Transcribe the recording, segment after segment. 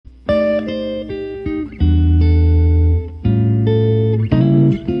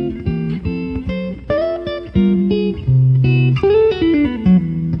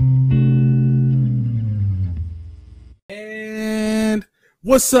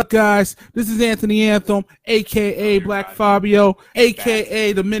What's up, guys? This is Anthony Anthem, a.k.a. Black Fabio,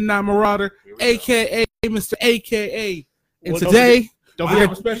 a.k.a. the Midnight Marauder, a.k.a. Mr. A.k.a. And today, don't we have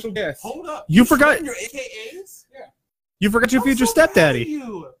forget a special guest. Hold up. You forgot your AKAs? Yeah. You forgot your future stepdaddy.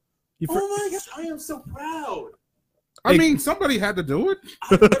 You. Oh my gosh, I am so proud. I mean, somebody had to do it.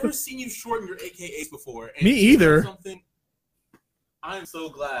 I've never seen you shorten your AKAs before. And Me either. I am so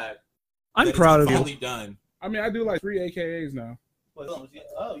glad. I'm proud of you. Finally done. I mean, I do like 3 AKAs now. Oh,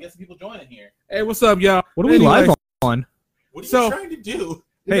 you got some people joining here. Hey, what's up, y'all? What are we live on? What are you So- trying to do?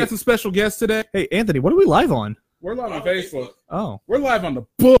 We got some special guests today. Hey, Anthony, what are we live on? We're live on Facebook. Oh. We're live on the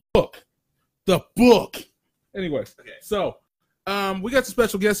book. The book. Anyways, Okay. so we got some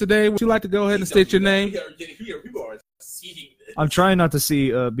special guests today. Would you like to go ahead and state your name? People are seeing this. I'm trying not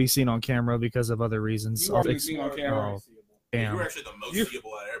to be seen on camera because of other reasons. You already seen on camera. Oh, damn. You're actually the most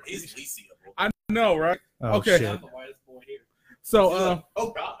seeable out of everybody. He's the least seeable. I know, right? Oh, Okay. shit. I'm the whitest boy here. So,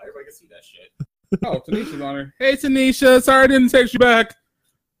 oh god, everybody can see that shit. oh, Tanisha's on her. Hey, Tanisha, sorry I didn't text you back.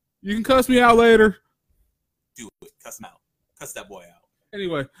 You can cuss me out later. Do it. Cuss him out. Cuss that boy out.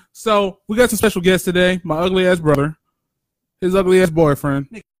 Anyway, so we got some special guests today. My ugly ass brother, his ugly ass boyfriend,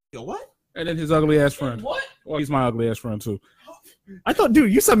 Yo, what? and then his ugly ass friend. What? Well, he's my ugly ass friend too. I thought,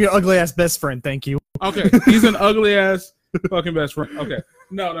 dude, you said I'm your ugly ass best friend. Thank you. Okay, he's an ugly ass fucking best friend. Okay,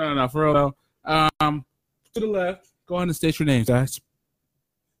 no, for real though. To the left. Go ahead and state your names, guys.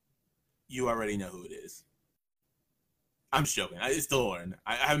 You already know who it is. I'm just joking. It's Delorn.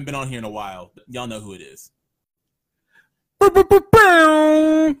 I haven't been on here in a while, but y'all know who it is. I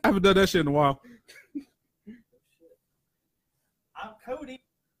haven't done that shit in a while. I'm Cody.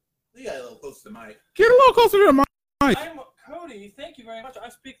 You got a little closer to the mic. Get a little closer to the mic. I'm Cody. Thank you very much. I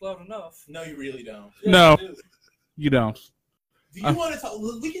speak loud enough. No, you really don't. Yes, No. I do. You don't. Do you want to talk?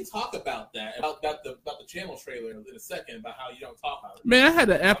 We can talk about that, about the channel trailer in a second, about how you don't talk about it. Man, I had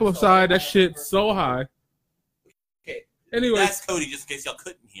to amplify that shit so high. Okay. Anyways, That's Cody, just in case y'all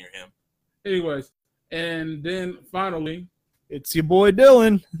couldn't hear him. And then finally, It's your boy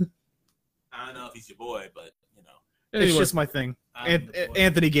Dylan. I don't know if he's your boy, but you know. It's just my thing. I'm the boy.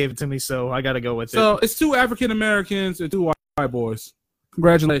 Anthony gave it to me, so I got to go with it. So it's 2 African Americans and 2 white boys.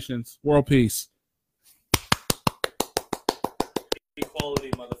 Congratulations, world peace.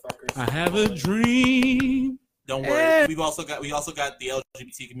 Equality, motherfuckers. I have a dream. Don't worry. We also got the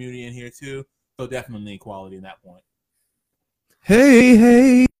LGBT community in here too, so definitely equality in that point.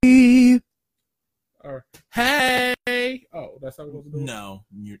 Hey. Or hey. Oh, that's how we're supposed to do it? No,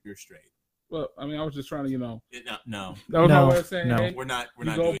 you're straight. Well, I mean, I was just trying to, No, that was my way of saying, no. hey, we're not You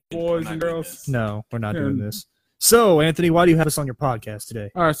go, doing boys we're not and doing girls. this. No, we're not doing this. So, Anthony, why do you have us on your podcast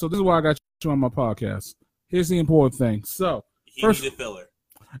today? all right, so this is why I got you on my podcast. Here's the important thing. So, He First- needed filler.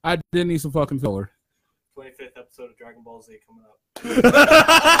 I did need some fucking filler. 25th episode of Dragon Ball Z coming up.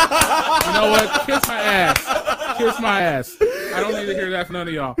 You know what? Kiss my ass. Kiss my ass. I don't need to hear that from none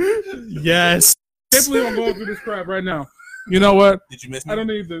of y'all. Yes. I can't believe I'm going through this crap right now. You know what? Did you miss me? I don't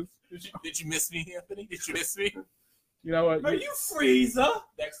need this. Did you miss me, Anthony? Did you miss me? You know what? Are you Frieza?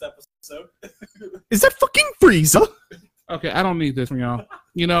 Next episode. Is that fucking Frieza? Okay, I don't need this from y'all.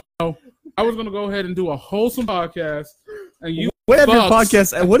 You know, I was gonna go ahead and do a wholesome podcast, and you What fucks.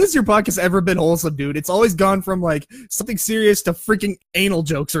 has your podcast ever been wholesome, dude? It's always gone from like something serious to freaking anal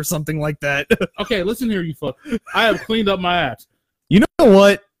jokes or something like that. Okay, listen here, you fuck. I have cleaned up my act. You know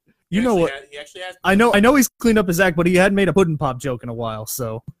what? He actually has. I know he's cleaned up his act, but he hadn't made a pudding pop joke in a while,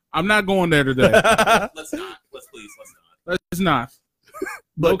 so. I'm not going there today. Let's not. Let's not. Let's not.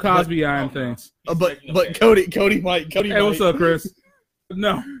 No Cosby eye and things. But Cody might. Hey, what's up, Chris?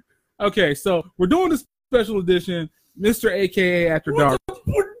 No. Okay, so we're doing this special edition, Mr. AKA After Dark.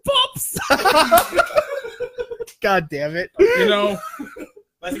 Pudding pops. God damn it. You know,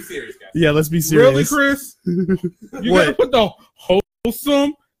 Let's be serious, guys. Yeah, let's be serious. really, Chris? You What? gotta put the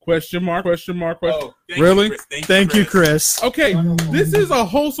wholesome question mark. Oh, Really? You, Chris. Thank you, Chris. Okay, this is a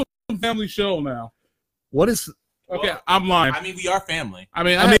wholesome family show now. What is? Okay, Well, I'm lying. I mean, we are family. I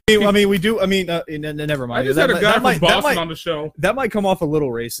mean, We do. Never mind. I just had a guy from Boston on the show. That might come off a little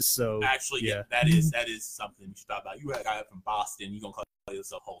racist. So Actually, yeah, that is something we should talk about. You had a guy from Boston. You gonna call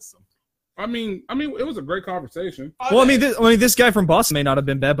yourself wholesome? I mean, it was a great conversation. Well, this guy from Boston may not have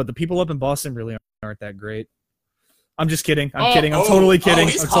been bad, but the people up in Boston really aren't that great. I'm just kidding. I'm kidding. I'm totally kidding.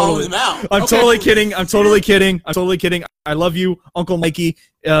 He's calling him out. I'm Okay. totally kidding. I'm totally kidding. I love you, Uncle Mikey.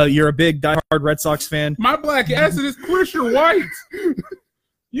 You're a big diehard Red Sox fan. My black acid is Chris. You're white.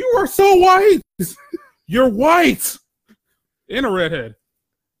 You are so white. You're white. And a redhead.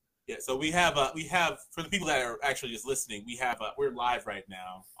 Yeah, so we have for the people that are actually just listening, we're live right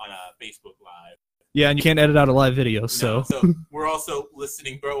now on Facebook Live. Yeah, and you can't edit out a live video, No, so so we're also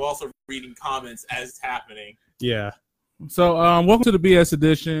listening, but we're also reading comments as it's happening. yeah. So, welcome to the BS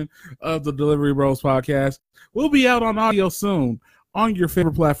edition of the Delivery Bros podcast. We'll be out on audio soon on your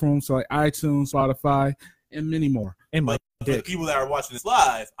favorite platforms like iTunes, Spotify, and many more. And my For the dick. people that are watching this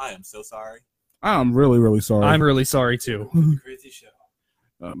live, I am so sorry. I'm really, really sorry. I'm really sorry too. Crazy show.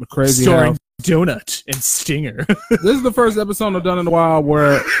 I'm a crazy Starring house. Donut and Stinger. This is the first episode I've done in a while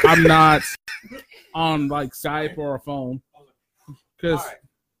where I'm not on like Skype or a phone. All Because right.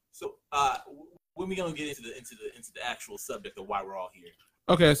 So, when we gonna get into the actual subject of why we're all here?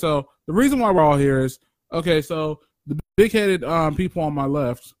 okay, so the reason why we're all here is so the big-headed people on my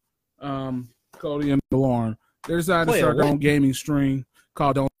left, Cody and DeLauren, they decided to Play a start their what? own gaming stream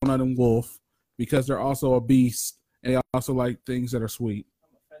called Donut and Wolf because they're also a beast and they also like things that are sweet.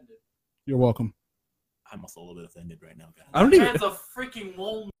 I'm offended. You're welcome. I'm also a little bit offended right now, guys. I don't even. Man's a freaking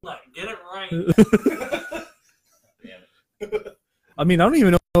walnut. Get it right. Damn it. I mean, I don't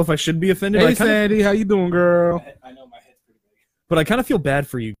even know if I should be offended. Hey, Sandy, how you doing, girl? I know my head's pretty big. But I kind of feel bad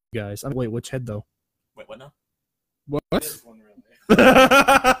for you guys. Wait, which head though? Wait, what now? What? This one really.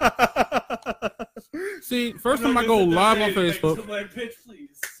 See, first time I go live on Facebook, Pitch,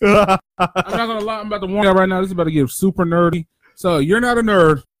 please. I'm not gonna lie. I'm about to warn you right now. This is about to get super nerdy. So you're not a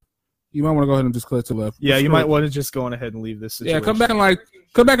nerd. You might want to go ahead and just click to the left. Yeah, you Screw might it. want to just go on ahead and leave this situation. Yeah, come back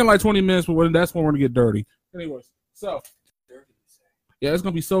in like 20 minutes, but that's when we're gonna get dirty. Anyways, so yeah, it's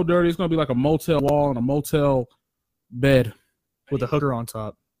gonna be so dirty. It's gonna be like a motel wall and a motel bed. with a hooker on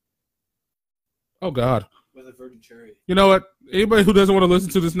top. Oh God. With a virgin cherry. You know what? Anybody who doesn't want to listen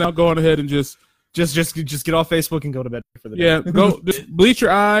to this now, go on ahead and just Just get off Facebook and go to bed for the day. yeah, go just bleach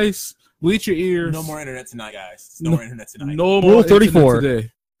your eyes, bleach your ears. No more internet tonight, guys. No more internet tonight. No Rule more 34. internet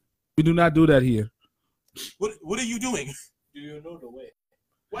today. We do not do that here. What are you doing? Do you know the way?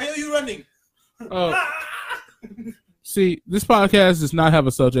 Why are you running? Oh, see, this podcast does not have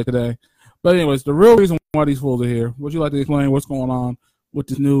a subject today. But anyways, the real reason why these fools are here, would you like to explain what's going on with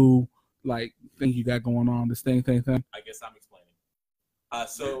this new thing you got going on, this thing? I guess I'm explaining.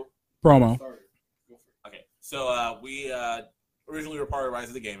 So Promo. Sorry. Go for it. okay, so we originally were part of Rise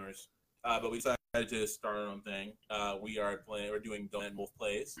of the Gamers, but we decided to start our own thing. We're doing Donut and Wolf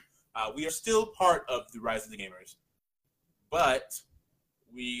plays. We are still part of the Rise of the Gamers, but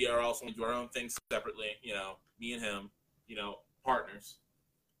we are also going to do our own thing separately. You know, me and him, partners.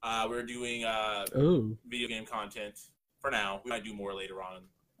 We're doing Oh. video game content for now. We might do more later on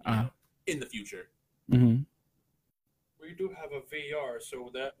in the future. Mm-hmm. We do have a VR, so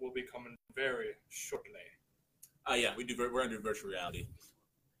that will be coming very shortly. Yeah, we're going to do virtual reality.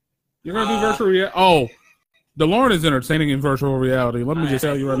 You're gonna do virtual reality? Oh, DeLauren is entertaining in virtual reality. Let me just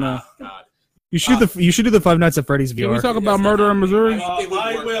tell you right now. God. You should do the Five Nights at Freddy's VR. Can we talk about Yes, murder in Missouri? It would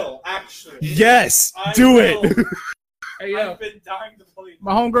I work. will, actually. Yes, I do will. it. Hey, yo, I've been dying to play.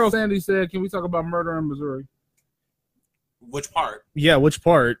 my homegirl Sandy said, "Can we talk about murder in Missouri?" Which part? Yeah, which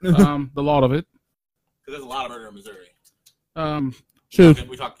part? The lot of it. Because there's a lot of murder in Missouri. Shoot.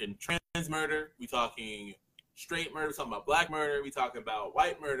 We talking trans murder. We talking straight murder. We talking about black murder. We talking about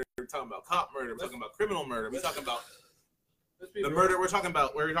white murder. We're talking about cop murder. We're talking about criminal murder. We're talking about Let's be the real. murder. We're talking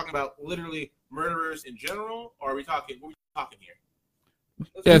about literally murderers in general, or are we talking? What are we talking here?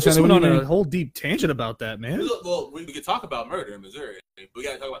 Let's Yeah, You be just Sandy, went what do on you a mean? whole deep tangent about that, man. Well, we could talk about murder in Missouri, but we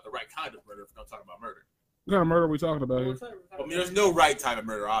got to talk about the right kind of murder if we're not talking about murder. What kind of murder are we talking about real. here? I mean, there's no right type of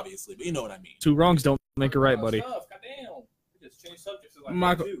murder, obviously, but you know what I mean. Two wrongs don't make a right, buddy. Stuff. Goddamn. We just changed subjects like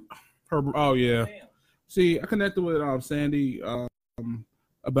Michael- that, too. Oh yeah. Damn. See, I connected with Sandy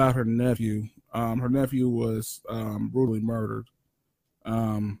about her nephew. Her nephew was brutally murdered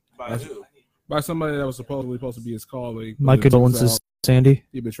By That's- who? by somebody that was supposed to be his colleague. My But it turns condolences, out Sandy.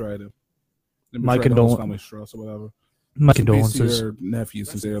 He betrayed him. And My betrayed the whole condol- family's trust or whatever. My Peace to condolences. your nephew,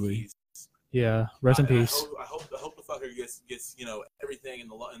 Rest in sincerely. peace. Yeah, rest in peace. I hope the fucker gets everything in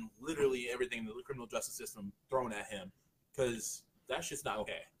the law and literally everything in the criminal justice system thrown at him, because that's just not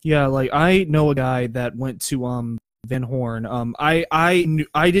okay. Yeah, like I know a guy that went to Van Horn. I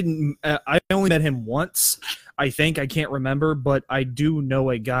only met him once. I think I can't remember, but I do know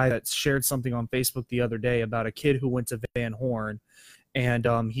a guy that shared something on Facebook the other day about a kid who went to Van Horn, and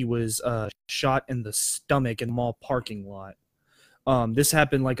he was shot in the stomach in the mall parking lot. This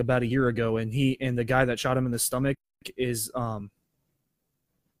happened like about a year ago, and the guy that shot him in the stomach is I'm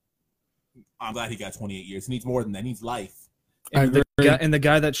glad he got 28 years. He needs more than that. He needs life. And I agree. the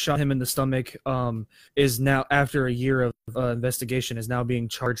guy that shot him in the stomach is now, after a year of investigation, is now being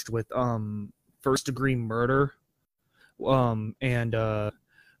charged with first-degree murder and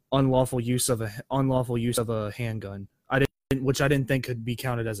unlawful use of a handgun. I didn't think could be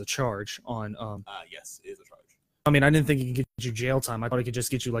counted as a charge on. Yes, it is a charge. I mean, I didn't think it could get you jail time. I thought it could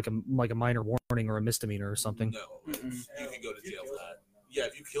just get you like a minor warning or a misdemeanor or something. No, you can go to jail for that. Yeah,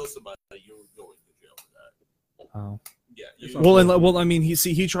 if you kill somebody, you're going to jail for that. Oh. Yeah. Well, I mean,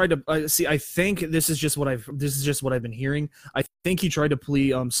 he tried to I think this is just what I've been hearing. I think he tried to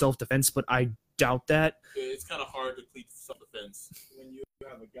plead self-defense, but I doubt that. It's kind of hard to plead self-defense when you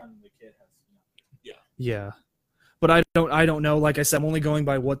have a gun and the kid has nothing. Yeah. But I don't know. Like I said, I'm only going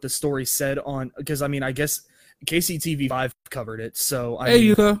by what the story said on, because I mean, I guess KCTV5 covered it. So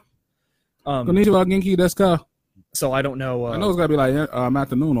Yuka. Konnichiwa, Genki desu ka? So I don't know. I know it's gotta be like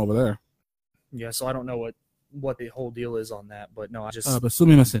afternoon over there. Yeah, so I don't know what the whole deal is on that, but no, I just but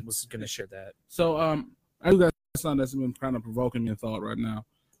sumimasen. was gonna share that. So I do got something that's been kind of provoking me in thought right now.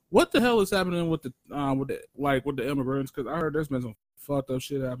 What the hell is happening with the immigrants? Because I heard there's been some fucked up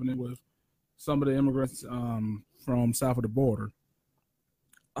shit happening with some of the immigrants from south of the border.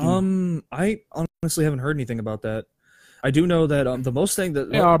 I honestly haven't heard anything about that. I do know that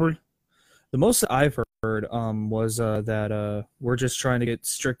Hey, Aubrey. The most that I've heard was that we're just trying to get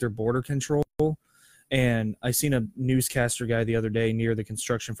stricter border control. And I seen a newscaster guy the other day near the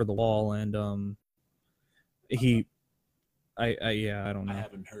construction for the wall, and I don't know. I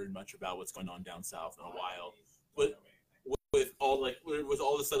haven't heard much about what's going on down south in a while. But with all the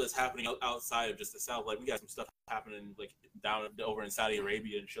stuff that's happening outside of just the south, like we got some stuff happening like down over in Saudi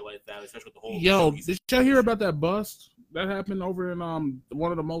Arabia and shit like that, especially with the whole. Yo, did y'all hear about that bust that happened over in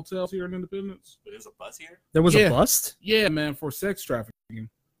one of the motels here in Independence? But there's a bus here. There was a bust? Yeah, man, for sex trafficking.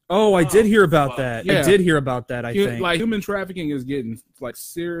 Oh, I did hear about that. Yeah. I did hear about that. I think like human trafficking is getting like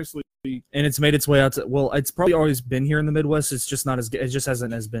seriously, and it's made its way out to. Well, it's probably always been here in the Midwest. It's just not as. It just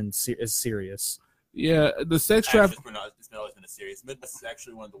hasn't been as serious. Yeah, the sex trafficking. It's not always been as serious. Midwest is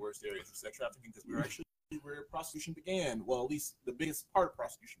actually one of the worst areas for sex trafficking because where prostitution began. Well, at least the biggest part of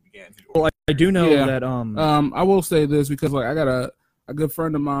prostitution began. Well, I do know that. I will say this because like I got a good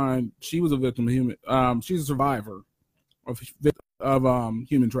friend of mine. She was a victim of human. She's a survivor of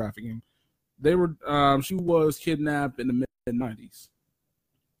human trafficking. She was kidnapped in the mid-90s.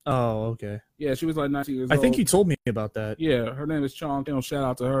 Oh, okay. Yeah, she was like 19 years old. I think you told me about that. Yeah, her name is Chong Kim. Shout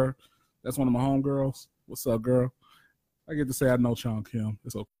out to her. That's one of my homegirls. What's up, girl? I get to say I know Chong Kim.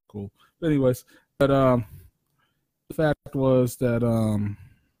 It's so cool. But anyways, the fact was that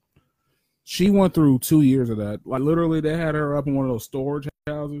she went through 2 years of that. Like literally, they had her up in one of those storage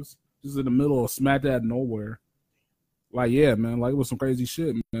houses, just in the middle of smack dab nowhere. Like, yeah, man, like it was some crazy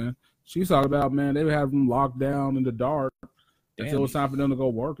shit, man. She's talking about, man, they would have them locked down in the dark until it was time for them to go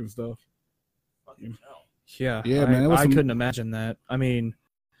work and stuff. Yeah, man. I couldn't imagine that. I mean,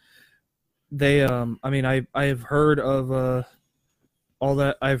 I've heard of all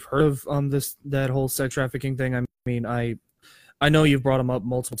that. I've heard of that whole sex trafficking thing. I mean, I know you've brought them up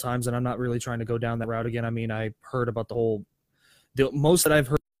multiple times, and I'm not really trying to go down that route again. I mean, I heard about the most that I've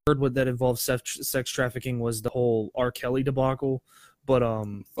heard that involves sex trafficking was the whole R. Kelly debacle. But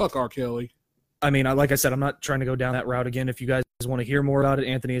fuck R. Kelly. I mean, like I said, I'm not trying to go down that route again. If you guys want to hear more about it,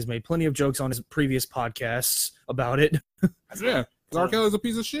 Anthony has made plenty of jokes on his previous podcasts about it. Yeah, R. Kelly's a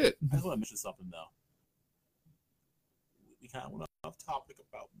piece of shit. I just want to mention something though. We kind of went off topic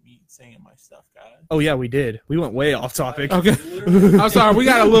about me saying my stuff, guys. Oh yeah, we did. We went way off topic. Okay, I'm sorry. We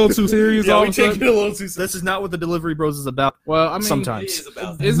got a little too serious. Yeah, we take it a little too serious. This is not what the Delivery Bros is about. Well, I mean, sometimes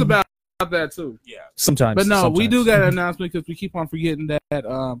it's about that too. Yeah, sometimes. But no, sometimes. we do got an announcement because we keep on forgetting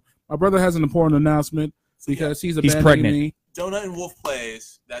that. My brother has an important announcement because he's pregnant. Me. Donut and Wolf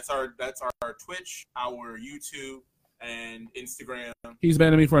Plays. That's our Twitch, our YouTube, and Instagram. He's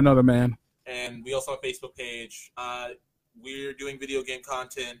abandoning me for another man. And we also have a Facebook page. We're doing video game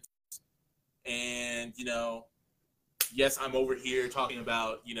content, and yes, I'm over here talking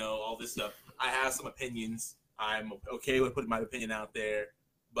about all this stuff. I have some opinions. I'm okay with putting my opinion out there,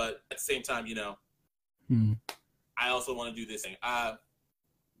 but at the same time, I also want to do this thing.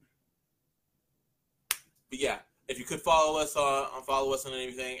 But yeah, if you could follow us on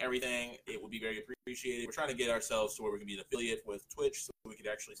everything, it would be very appreciated. We're trying to get ourselves to where we can be an affiliate with Twitch, so we could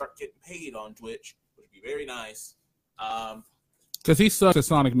actually start getting paid on Twitch, which would be very nice. Because he sucks at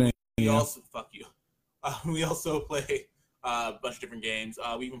Sonic Mania. We also fuck you. We also play a bunch of different games.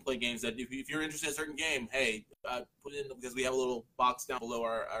 We even play games that if you're interested in a certain game, hey, put it in because we have a little box down below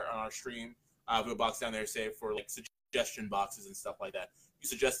on our stream. We have a box down there, say for like suggestion boxes and stuff like that. You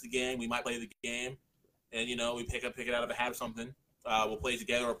suggest the game, we might play the game. And, we pick it out of a hat or something. We'll play it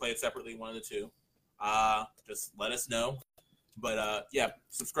together or play it separately, one of the two. Just let us know. But, yeah,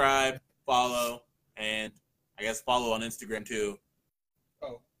 subscribe, follow, and I guess follow on Instagram, too.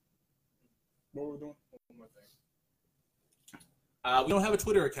 Oh. What were we doing? One more thing. We don't have a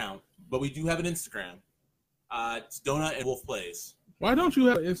Twitter account, but we do have an Instagram. It's Donut and Wolf Plays. Why don't you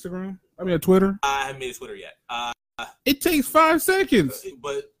have an Instagram? I mean, a Twitter? I haven't made a Twitter yet. It takes 5 seconds.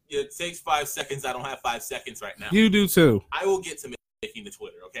 But it takes 5 seconds. I don't have 5 seconds right now. You do too. I will get to making the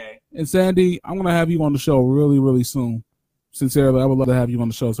Twitter, okay? And Sandy, I'm going to have you on the show really, really soon. Sincerely, I would love to have you on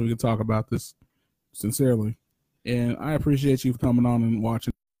the show so we can talk about this. Sincerely. And I appreciate you for coming on and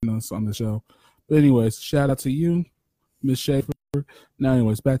watching us on the show. But anyways, shout out to you, Miss Schaefer. Now,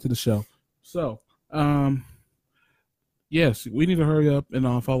 anyways, back to the show. So, yes, we need to hurry up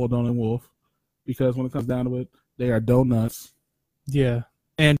and follow Donut and Wolf because when it comes down to it, they are donuts. Yeah.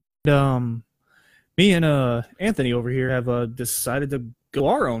 And me and Anthony over here have decided to go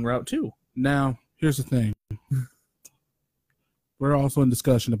our own route too. Now, here's the thing. We're also in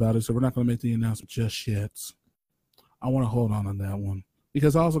discussion about it, so we're not going to make the announcement just yet. I want to hold on that one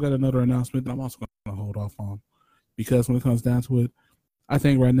because I also got another announcement that I'm also going to hold off on because when it comes down to it, I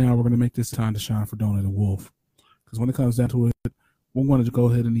think right now we're going to make this time to shine for Donut and Wolf because when it comes down to it, we're going to go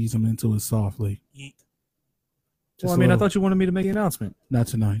ahead and ease them into it softly. Well, I mean, I thought you wanted me to make the announcement. Not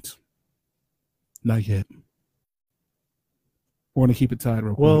tonight. Not yet. We're going to keep it tight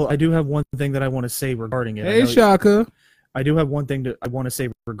real quick. Well, I do have one thing that I want to say regarding it. Hey, Shaka. I do have one thing that I want to say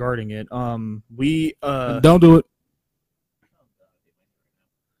regarding it. Don't do it.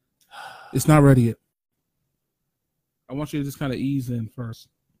 It's not ready yet. I want you to just kind of ease in first.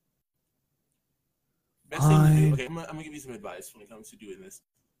 Best thing to do, okay, I'm gonna give you some advice when it comes to doing this.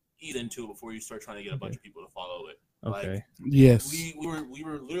 Ease into it before you start trying to get a bunch of people to follow it. Okay. Like, yes. We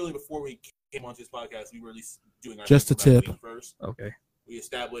were literally before we came onto this podcast, we were at least doing our just a tip first. Okay. We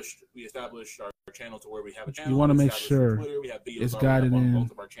established our channel to where we have a channel. You want to make sure Twitter, we have videos it's guided on in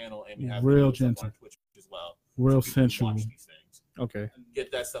both of our channel, and we have real videos gentle, on Twitch as well. Real so sensual. watch these things. Okay.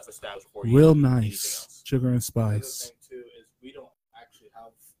 Get that stuff established before you real do nice. Sugar and spice. The thing too is we don't actually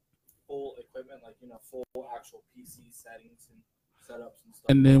have full equipment, like full actual PC settings and setups and stuff.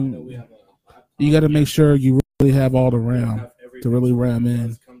 And then I know we have a laptop. You got to make sure you really have all the RAM to really ram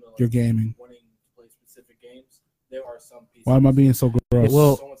in your gaming. Wanting to play specific games, there are some PCs. Why am I being so gross?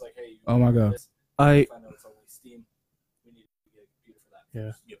 Well, someone's like, "Hey, oh my god." I know it's only Steam. We need to get a computer for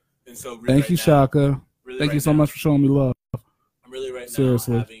that. Yeah. And so really Thank right you, now, Shaka. really Thank right you so now, much for showing me love. I'm really right now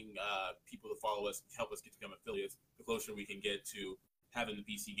Seriously. having people to follow us, help us get to become affiliates. The closer we can get to having the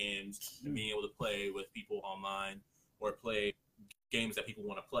PC games and being able to play with people online or play games that people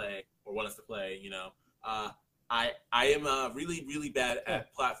want to play or want us to play, I am really, really bad at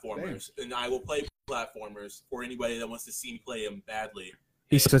platformers, and I will play platformers for anybody that wants to see me play them badly.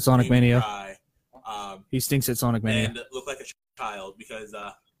 He stinks at Sonic Mania. He stinks at Sonic Mania. And look like a child because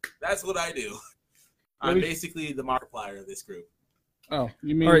that's what I do. I'm basically the Markiplier of this group. Oh,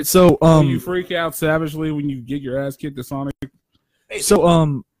 you mean all right? So you freak out savagely when you get your ass kicked at Sonic?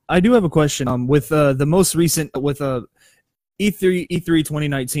 So I do have a question. With the most recent E3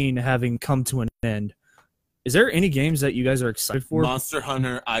 2019 having come to an end, is there any games that you guys are excited for? Monster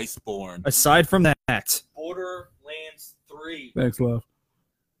Hunter Iceborne. Aside from that, Borderlands 3. Thanks, love.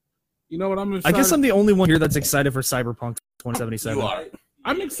 You know what I'm excited? I guess I'm the only one here that's excited for Cyberpunk 2077. You are.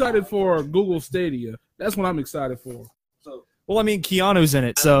 I'm excited for Google Stadia. That's what I'm excited for. So, well, I mean, Keanu's in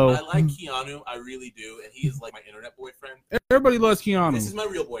it, so I like Keanu. I really do, and he is like my internet boyfriend. Everybody loves Keanu. This is my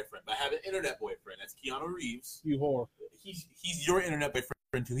real boyfriend. I have an internet boyfriend. That's Keanu Reeves. You whore. He's your internet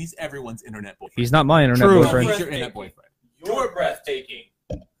boyfriend too. He's everyone's internet boyfriend. he's not my internet True. boyfriend. He's your internet boyfriend. you're breathtaking.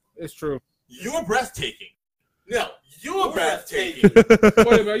 It's true. You're breathtaking. No, you're breathtaking. Wait a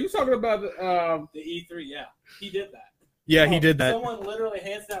minute, are you talking about the E3, yeah. He did that. Yeah, he did that. Someone literally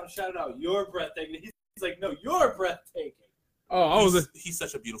hands down shouted out, "You're breathtaking." He's like, "No, you're breathtaking." Oh, he's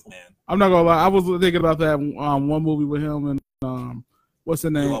such a beautiful man. I'm not gonna lie. I was thinking about that one movie with him and what's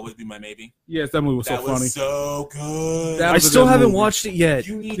the name? You'll always be my maybe. Yes, that movie was so funny. So good. That I was a still good haven't movie. watched it yet.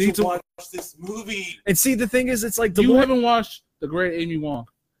 You need to watch this movie. And see, the thing is, it's like the You more, haven't watched The Great Amy Wong.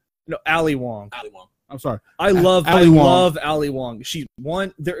 no, Ali Wong. Ali Wong. I'm sorry. I love Ali Wong. love Ali Wong. She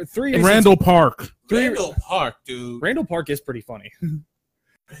won. There are three. reasons- Randall Park. Randall Park, dude. Randall Park is pretty funny.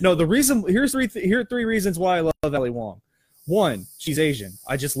 No, the reason here are three reasons why I love Ali Wong. One, she's Asian.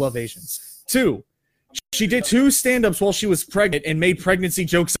 I just love Asians. Two, she did 2 stand-ups while she was pregnant and made pregnancy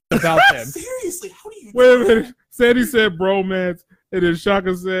jokes about them. Seriously, how do you? Wait a minute. Sandy said bromance, and then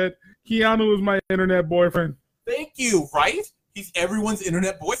Shaka said Keanu is my internet boyfriend. Thank you. Right? He's everyone's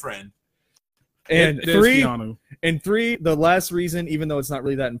internet boyfriend. And It is three, the last reason, even though it's not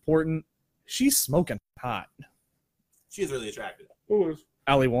really that important, she's smoking hot. She is really attractive. Who is?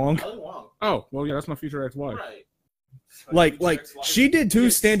 Ali Wong. Ali Wong. Oh, well, yeah, that's my future ex-wife. Right. Like she did 2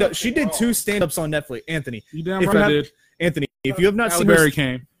 stand-ups. She did 2 stand-ups on Netflix. Anthony, You damn If right you I have- did. Anthony, If you have not Halle seen her, Berry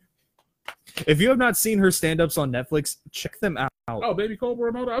came. if you have not seen her stand-ups on Netflix, check them out. Oh, Baby Cobra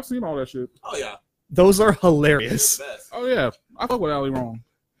and all that. I've seen all that shit. Oh yeah, Those are it's hilarious. the best. Oh yeah, I fuck with Ali Wong.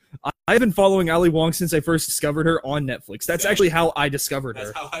 I've been following Ali Wong since I first discovered her on Netflix. That's actually how I discovered her.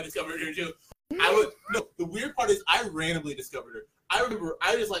 That's how I discovered her too. No, the weird part is I randomly discovered her. I remember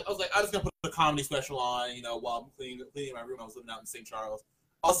I was like, I'm just gonna put a comedy special on, while I'm cleaning my room. I was living out in St. Charles.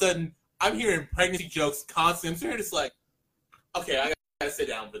 All of a sudden, I'm hearing pregnancy jokes constantly. I'm sitting here just like, okay, I gotta sit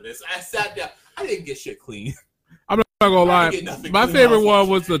down for this. I sat down. I didn't get shit clean. I'm not gonna lie. get nothing My clean. favorite I was one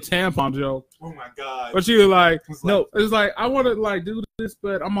watching was the tampon joke. Oh my god! But she was like, No, it's like I want to like do this,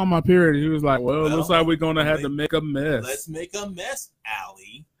 but I'm on my period. He was like, well, looks like we're gonna have to make a mess. Let's make a mess,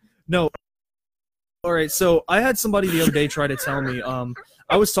 Allie. no. All right, so I had somebody the other day try to tell me.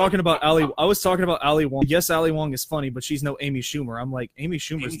 I was talking about Ali Wong. Yes, Ali Wong is funny, but she's no Amy Schumer. I'm like, Amy Amy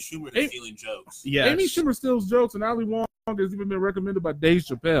Schumer's. Schumer is stealing jokes. Yeah, Amy Schumer steals jokes, and Ali Wong has even been recommended by Dave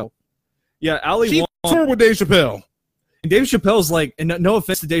Chappelle. yeah, Ali She Wong. toured with Dave Chappelle. Dave Chappelle's like, and no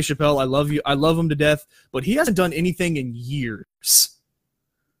offense to Dave Chappelle, I love you, I love him to death, but he hasn't done anything in years,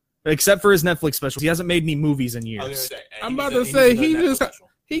 except for his Netflix specials. He hasn't made any movies in I was gonna years. say, I'm he about was to say, in a he Netflix just- special.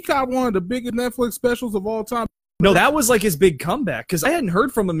 He caught one of the biggest Netflix specials of all time. No, that was like his big comeback because I hadn't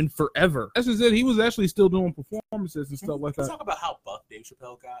heard from him in forever. That's just it. He was actually still doing performances and stuff like Let's that. talk about how buff Dave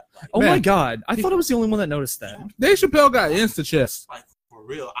Chappelle got. Like, Oh Man. my god, I thought I was the only one that noticed that. Dave Chappelle got Insta chest. like for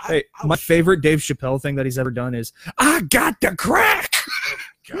real. Hey, my favorite Dave Chappelle thing that he's ever done is I got the crack.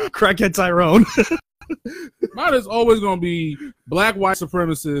 Crackhead Tyrone. Mine is always gonna be black white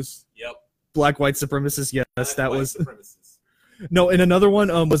supremacists. Yep. Black white supremacist. Yes, that White was supremacists. no. And another one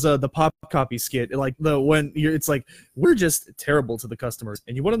was the pop copy skit. Like it's like we're just terrible to the customers,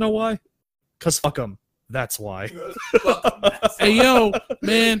 and you want to know why? Cause fuck them. That's why. Hey yo,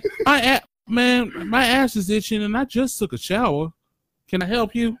 man, my ass is itching, and I just took a shower. Can I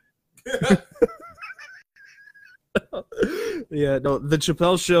help you? Yeah, no, the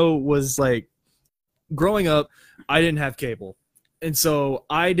Chappelle show was like growing up, I didn't have cable. And so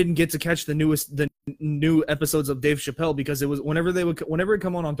I didn't get to catch the new episodes of Dave Chappelle because it was whenever it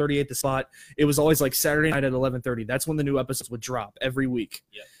come on 38 The Spot, it was always like Saturday night at 11:30. That's when the new episodes would drop every week.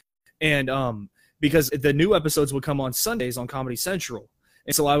 Yep. And because the new episodes would come on Sundays on Comedy Central.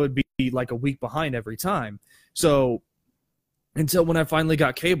 And so I would be like a week behind every time. So until when I finally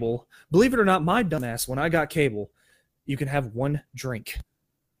got cable, believe it or not, my dumbass, when I got cable, you can have one drink.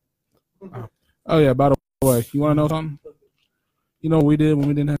 Oh yeah. By the way, you want to know something? You know what we did when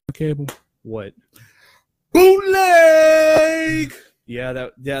we didn't have cable? What? Bootleg. Yeah,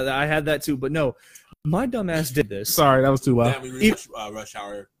 I had that too. But no, my dumbass did this. Sorry, that was too loud. Yeah, we rewatched Rush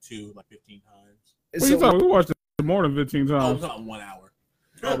Hour 2 like 15 times. What are you talking? We watched it more than 15 Oh, it times. was on 1 hour.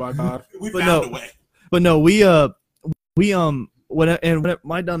 Oh my god. We But found no. a way. But no, when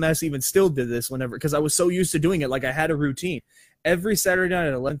my dumbass even still did this whenever, because I was so used to doing it, like I had a routine. Every Saturday night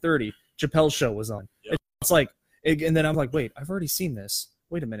at 11:30, Chappelle's show was on. Yep. It's like, and then I'm like, wait, I've already seen this.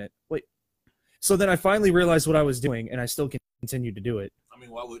 Wait a minute, wait. So then I finally realized what I was doing, and I still continued to do it. I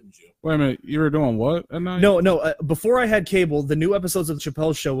mean, why wouldn't you? Wait a minute. You were doing what at night? No. Before I had cable, the new episodes of the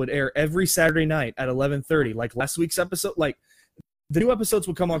Chappelle Show would air every Saturday night at 11:30. Like last week's episode, like the new episodes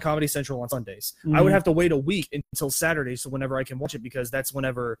would come on Comedy Central on Sundays. I would Mhm. have to wait a week until Saturday, so whenever I can watch it, because that's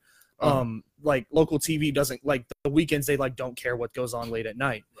whenever, like local TV doesn't like the weekends. They like don't care what goes on late at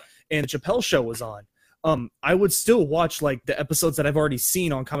night, Right. and the Chappelle Show was on. I would still watch like the episodes that I've already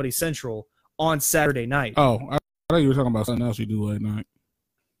seen on Comedy Central on Saturday night. Oh, I thought you were talking about something else you do late night.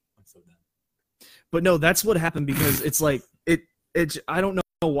 I'm so done. But no, that's what happened because it's like it. I don't know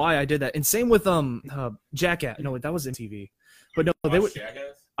why I did that. And same with Jackass. No, that was MTV. But no, they would.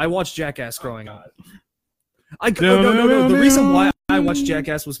 Jackass? I watched Jackass growing Oh, up. No. The reason why I watched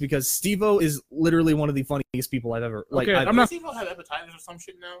Jackass was because Steve-O is literally one of the funniest people I've ever. Like, Okay, I've- I'm not- Does Steve have hepatitis or some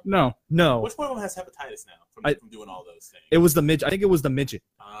shit now? No, No, Which one of them has hepatitis now from I- doing all those things? it was the midget. I think it was the midget.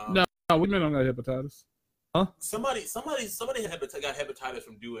 No. we men don't got hepatitis. Somebody had got hepatitis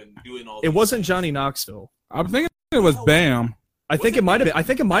from doing all. It these wasn't things. Johnny Knoxville. I'm thinking it was Bam. I think it might have been. I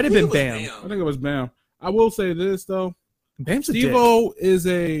think it might have been Bam. I think it was Bam. I will say this though. Bam's a dick. Steve-O is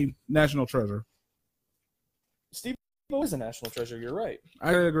a national treasure. Steve-O is a national treasure. You're right.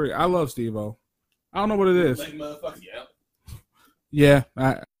 I agree. I love Steve-O. I don't know what it is. Like motherfucker, Yeah,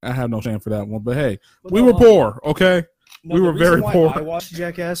 yeah. I have no shame for that one. But hey, But we no, were poor, okay? no, we the were reason very why poor. I watched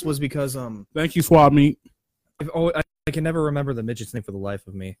Jackass was because Thank you, Swab Meat. I can never remember the midget's name for the life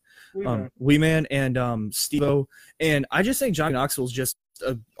of me. Wee Man and Steve-O, and I just think Johnny Knoxville's just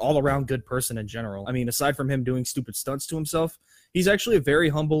an all-around good person in general. I mean, aside from him doing stupid stunts to himself, he's actually a very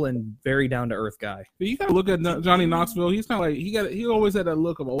humble and very down-to-earth guy. But you gotta look at Johnny Knoxville. He's kind of like he always had that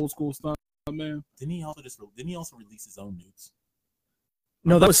look of old school stunt man. Didn't he also release his own nudes?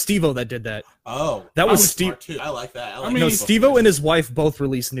 No, that was Steve-O that did that. Oh, That was Steve too. I like that. I mean, No, Steve-O and his wife both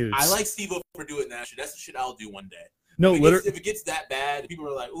released nudes. I like Steve-O for doing that shit. That's the shit I'll do one day. No, If it gets that bad, people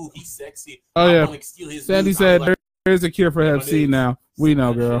are like, "Ooh, he's sexy." Oh, I yeah. wanna steal his Sandy nudes. said, I'm like, "There's a cure for Hep C now." We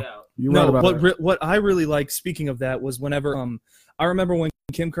know, send that girl. shit out. You're right No, about that. what I really like, speaking of that, was whenever I remember when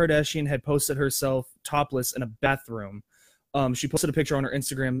Kim Kardashian had posted herself topless in a bathroom. She posted a picture on her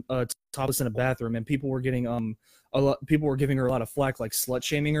Instagram topless in a bathroom, and people were getting people were giving her a lot of flack, like slut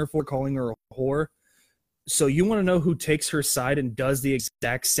shaming her for calling her a whore. So you want to know who takes her side and does the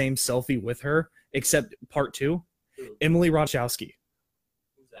exact same selfie with her, except part 2? Who? Emily Ratajkowski.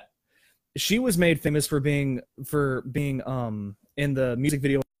 Who's that? She was made famous for being in the music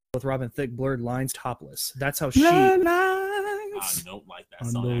video with Robin Thicke, Blurred Lines, topless. That's how she. I don't like that I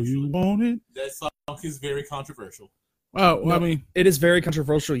song. know you Actually, want it. that song is very controversial. Oh, well, No. I mean, It is very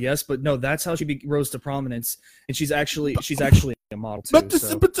controversial, yes, but no, that's how she rose to prominence, and she's actually a model too.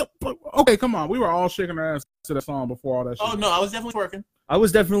 okay, come on. We were all shaking our ass to that song before all that shit. Oh no, I was definitely twerking. I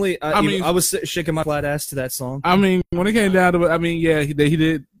was definitely, I mean- I was shaking my flat ass to that song. I mean, when it came down to it, I mean, yeah, he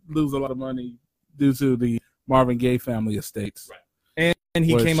did lose a lot of money due to the Marvin Gaye family estates. Right. And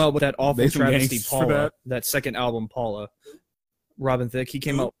he Which came out with that awful they some travesty gangsters for Paula, that. that second album, Paula. Robin Thicke, he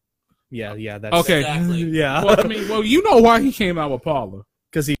came Who? out. Yeah, that's Okay. Exactly. yeah, Well, I mean, you know why he came out with Paula.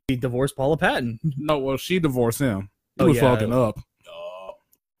 because he divorced Paula Patton. No, well, she divorced him. He Oh, was yeah. fucking up. No.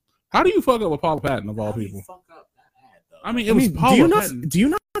 How do you fuck up with Paula Patton of all How do you people? fuck up that ad, though? I mean, it I was mean, Paula Patton. do you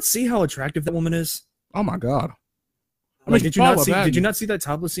not see how attractive that woman is? Oh my god. I Like, mean, did you not Paula see? Patton. Did you not see that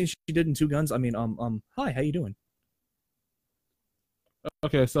topless scene she did in Two Guns? I mean, hi, how you doing?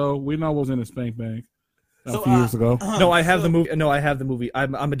 Okay, so we know what was in the Spank Bank a So, few years ago. No, I have the movie. No, I have the movie.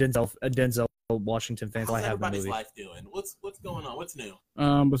 I'm a Denzel Washington fan, so I How's have the everybody's movie. life doing? What's going on? What's new?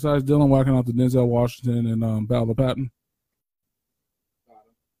 Besides Dylan walking out to Denzel Washington and Paula Patton.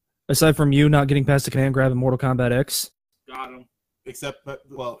 Aside from you not getting past the command grab in Mortal Kombat X, Got him. Except From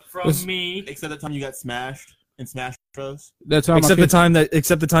It's- me. except the time you got smashed in Smash Bros. That time except the time that That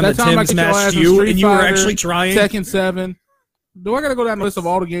Tim time I kicked your ass smashed in you Street and you were Fighter, actually trying. Tekken 7. Do I gotta go down the list of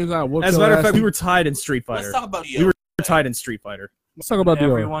all the games I whooped As a your matter of ass fact, in? we were tied in Street Let's Fighter. talk about We were tied in Street Fighter. Let's talk about the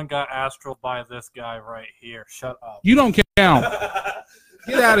Everyone got astral by this guy right here. Shut up. You don't count.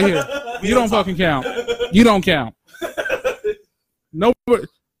 Get out of here. You don't fucking count. You don't count.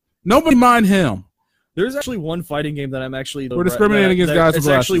 Nobody mind him. There's actually one fighting game that I'm actually. We're discriminating against guys with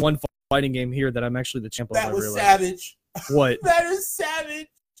There's actually glasses. one fighting game here that I'm actually the champ of. That I was realize. savage. What? That is savage.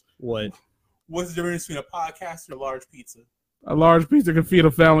 What? What's the difference between a podcast and a large pizza? A large pizza can feed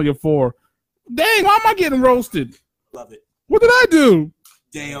a family of 4. Dang, why am I getting roasted? Love it. What did I do?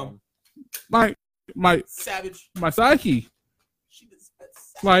 Damn. My Savage. psyche. She is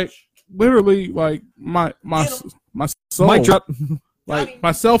savage. Like literally, like my soul. Mic drop. Like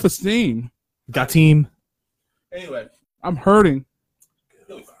my self-esteem. Got team. Anyway. I'm hurting.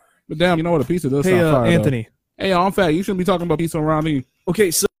 But damn, you know what? A pizza does Hey, sound fire, though. Anthony. Hey, I'm fat. You shouldn't be talking about pizza around me.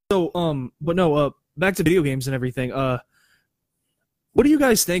 Okay, so but no, back to video games and everything. What do you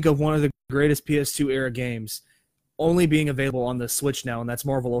guys think of one of the greatest PS2 era games only being available on the Switch now, and that's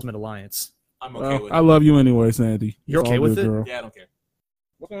Marvel Ultimate Alliance? I'm okay with I it. love you anyway, Sandy. You're It's okay all with good, it? girl. Yeah, I don't care.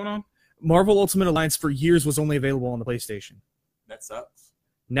 What's going on? Marvel Ultimate Alliance for years was only available on the PlayStation. That sucks.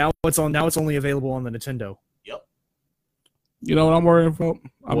 Now it's only available on the Nintendo. Yep. You know what I'm worrying about?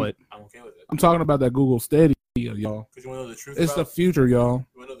 What? I'm okay with it. I'm talking about that Google Stadia, y'all. Because you want to know the truth It's the about future, y'all.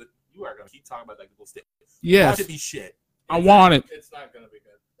 You want to know you are going to keep talking about that Google Stick. Yes, Watch it be shit. I want it. It's not gonna be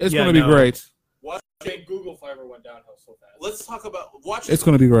good. It's Yeah, going to be no. great. Watch I mean, Google Fiber went downhill so fast. Let's talk about watch It's it.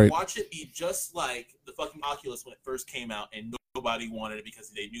 going to be great. Watch it be just like the fucking Oculus when it first came out, and nobody wanted it because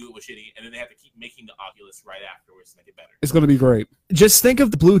they knew it was shitty, and then they have to keep making the Oculus right afterwards to make it better. It's going to be great. Just think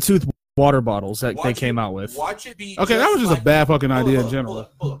of the Bluetooth water bottles that they Watch came it- out with. Watch it be. Okay, that was just a like- bad fucking Hold idea up, in general.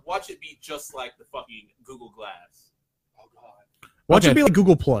 hold up. Watch it be just like the fucking Google Glass. Oh god. Watch Okay. it be like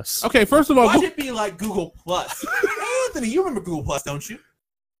Google Plus. Okay, first of all, Watch it be like Google Plus. Anthony, you remember Google Plus, don't you?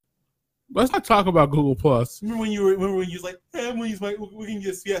 let's not talk about Google Plus. Remember when you was like, hey, I'm gonna use we can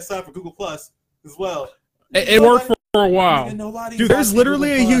just sign for Google Plus as well. It worked for a while. Nobody Dude, there's watched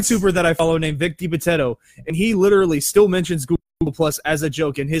literally a Google Plus. YouTuber that I follow named Vic DiPotetto, and he literally still mentions Google Plus as a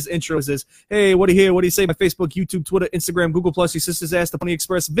joke. And his intro is, "Hey, what do you hear? What do you say? My Facebook, YouTube, Twitter, Instagram, Google Plus, your sister's ass, the Pony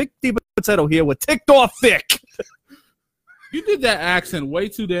Express, Vic DiPotetto here with Ticked Off Vic." You did that accent way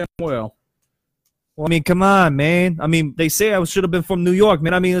too damn well. Well, I mean, come on, man. I mean, they say I should have been from New York,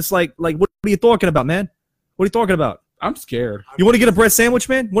 man. I mean, it's like what are you talking about, man? What are you talking about? I'm scared. You want to get a bread sandwich,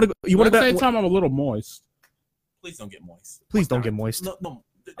 man? You At want the to? same time, I'm a little moist. Please don't get moist. Please don't get moist. No.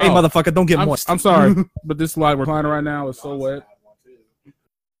 Hey, Oh, motherfucker, don't get moist. I'm sorry, but this slide we're playing right now is so wet.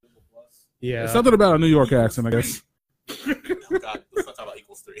 Yeah. It's something about a New York accent, I guess. Oh, God, let's not talk about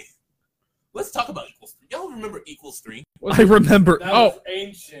equals 3. Let's talk about equals 3. Y'all remember equals 3? I remember. That Oh. was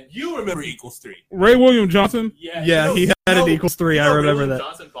ancient. You remember equals 3? Ray William Johnson, Yeah. Yeah, he had an equals 3. I remember that.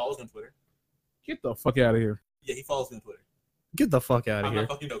 Johnson follows me on Twitter. get the fuck out of here. Yeah, he follows me on Twitter. Get the fuck out of I'm here.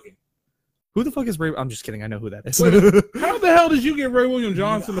 not fucking joking. Who the fuck is Ray? I'm just kidding. I know who that is. How the hell did you get Ray William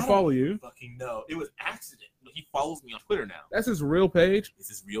Johnson to I follow don't you? Fucking no. It was accident. But he follows me on Twitter now. That's his real page. It's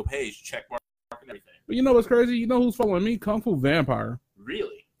his real page. Check mark and everything. But you know what's crazy? You know who's following me? Kung Fu Vampire.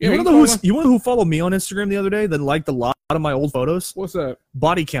 Really? Yeah, you he's know who's? following- You want who followed me on Instagram the other day? That liked a lot of my old photos. What's that?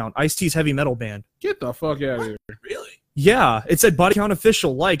 Body Count, Ice-T's heavy metal band. Get the fuck out of here. Really? Yeah, it said Body Count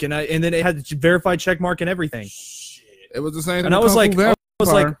official like, and then it had the verified check mark and everything. Shit. It was the same. And I was like,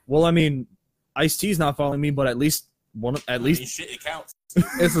 Vampire. well, I mean, Ice-T's not following me, but at least I mean, shit, it counts.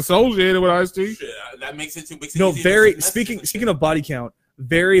 it's associated with Ice-T. Shit, that makes it too big. no. Very speaking of Body Count,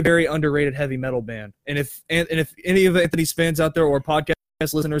 very underrated heavy metal band. And if any of Anthony's fans out there or podcast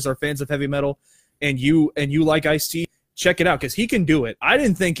listeners are fans of heavy metal, and you like Ice-T, check it out because he can do it. I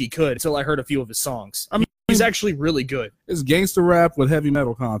didn't think he could until I heard a few of his songs. I mean, he's actually really good. It's gangster rap with heavy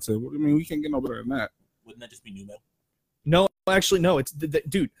metal content. I mean, we can't get no better than that. Wouldn't that just be new metal? No, actually, no. It's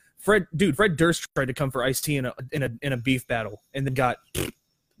dude. Fred Durst tried to come for Ice-T in a beef battle and then got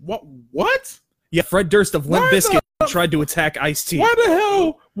What? yeah. Fred Durst of Limp Why the- Bizkit tried to attack Ice-T. Why the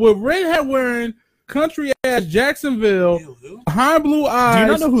hell would Red Hat wearing country ass Jacksonville, Ew, who? behind blue Do eyes, you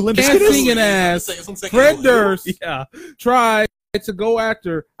not know who Limp can't Bizkit is? singing ass, That's what I'm saying. Fred Ew, Durst Yeah, try to go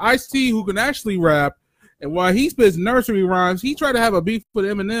after Ice-T, who can actually rap, and while he spits nursery rhymes, he tried to have a beef with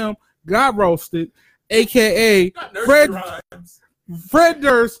Eminem, got roasted, a.k.a. Not nursery Fred- rhymes. Fred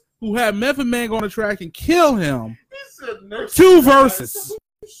Durst, who had Method Man go on the track and kill him. He said nursery Two rhymes. verses.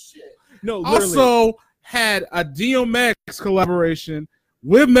 Shit. no, literally. Also had a DMX collaboration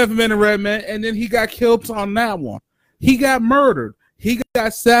with Method Man and Redman, and then he got killed on that one. He got murdered. He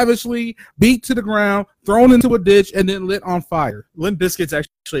got savagely beat to the ground, thrown into a ditch, and then lit on fire. Limp Bizkit's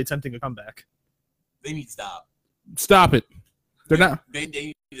actually attempting a comeback. They need to stop. Stop it. They're not. They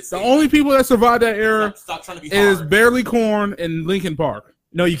need to The stop. only people that survived that era Stop trying to be is hard. Barely Corn and Linkin Park.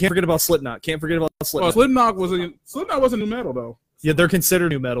 No, you can't forget about Slipknot. Can't forget about Well, Slipknot. Slipknot wasn't new metal though. Yeah, they're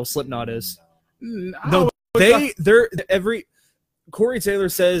considered new metal. Slipknot is. No, They're every. Corey Taylor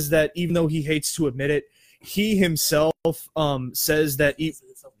says that even though he hates to admit it, he himself says that He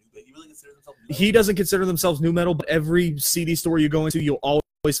really considers himself new he doesn't consider themselves new metal, but every CD store you go into, you'll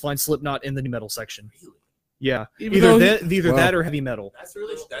always find Slipknot in the new metal section. Really? Yeah, Even either though that, Wow. that or heavy metal. That's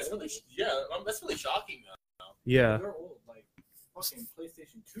really that's really shocking. Yeah. They're old, like fucking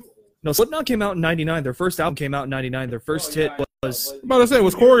PlayStation 2 old. No, Slipknot came out in '99. Their first album came out in '99. Their first hit was I'm about to say,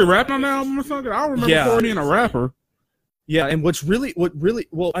 was Corey rapping on that album or something? I don't remember Yeah. Corey being a rapper. yeah. And what really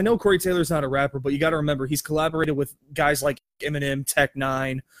well, I know Corey Taylor's not a rapper, but you got to remember he's collaborated with guys like Eminem, Tech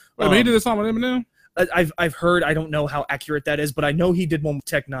Nine. Wait, but he did a song with Eminem? I've heard. I don't know how accurate that is, but I know he did one with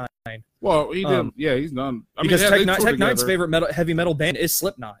Tech Nine Well, he did. Um, Yeah, he's done. I because mean, Tech, they Nine, toured Tech Nine's together. favorite heavy metal band is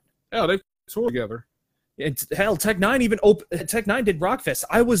Slipknot. Hell, they toured together. And hell, Tech Nine Tech Nine did Rockfest.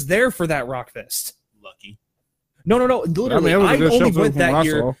 I was there for that Rockfest. Lucky. No. Literally, it was a I good show, only too, went from what that I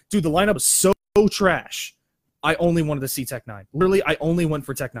year. saw. Dude, the lineup was so trash. I only wanted to see Tech Nine. Literally, I only went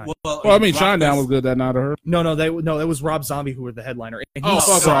for Tech Nine. Well, I mean, Shinedown was good that night, I heard. No, it was Rob Zombie who were the headliner. And Oh, he's-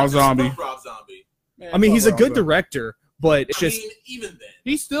 fuck Rob Zombie. Rob Zombie. I mean, he's a good director, but it's I just mean, even then.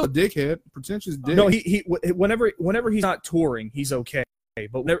 He's still a dickhead, pretentious dick. no. Whenever he's not touring, he's okay.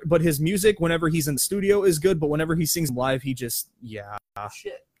 But his music, whenever he's in the studio, is good. But whenever he sings live, he just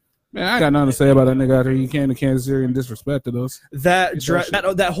Shit. Man, I ain't got nothing to say about that nigga out there. He came to Kansas City and disrespected us.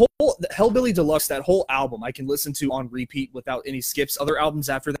 that whole Hellbilly Deluxe, that whole album, I can listen to on repeat without any skips. Other albums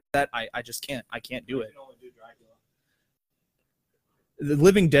after that, I just can't. I can't do You it. can only do Dracula. The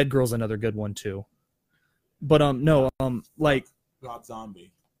Living Dead Girl's another good one too. But like Rob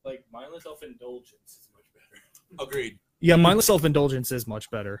Zombie. Like mindless self-indulgence is much better. Agreed. yeah, mindless self-indulgence is much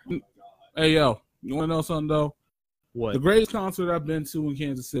better. Oh my god. Hey, yo, you want to know something, though? What? The greatest concert I've been to in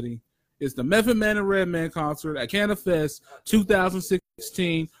Kansas City is the Method Man and Redman concert at Canada Fest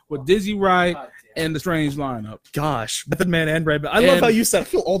 2016 with Dizzy Wright God damn. and the Strange Lineup. Gosh, Method Man and Redman. I love And- how you said I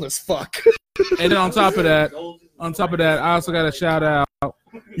feel old as fuck. And then on top of that, Indulgence is I also got to shout out.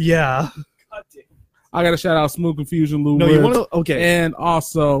 Yeah. God damn. I got to shout out Smooth Confusion, Lou No, you Ribs, want to? Okay. and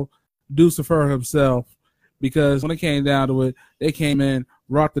also Lucifer himself, because when it came down to it, they came in,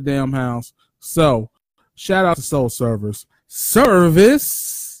 rocked the damn house. So, shout out to Soul Servers.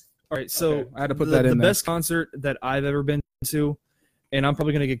 Service. All right, so Okay, I had to put that in the there. best concert that I've ever been to, and I'm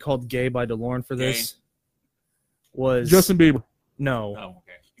probably gonna get called gay by DeLorne for this, was Justin Bieber. No, Oh,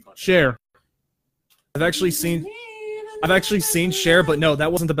 okay. Keep going. Cher. I've actually seen Cher, but no,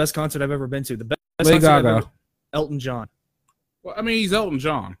 that wasn't the best concert I've ever been to. The best Lady concert I've Gaga. ever, Elton John. Well, I mean, he's Elton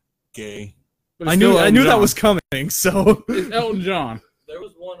John. Gay. But it's I knew still Elton that John. was coming. So It's Elton John. There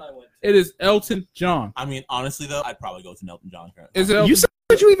was one I went to. It is Elton John. I mean, honestly though, I'd probably go to Elton John. Is it Elton? you said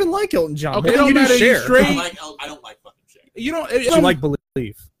you even like Elton John. Okay, More it than don't you do matter, you Cher. straight- I don't like fucking Cher. You don't. You like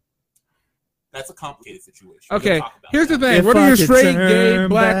Believe. That's a complicated situation. Okay, We'll talk about here's the that. thing. If Whether I you're could straight, turn gay,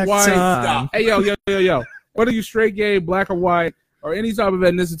 black, back white. time. Hey, yo. Whether you're straight, gay, black or white, or any type of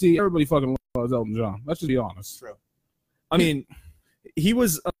ethnicity, everybody fucking loves Elton John. Let's just be honest. True. I mean, he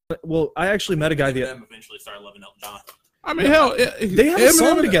was. Well, I actually met a guy the Them eventually started loving Elton John. I mean, hell, They have a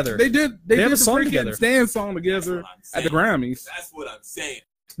song together. They did. They They have did a the song freaking together. Stand song That's together what I'm at the saying. Grammys. That's what I'm saying.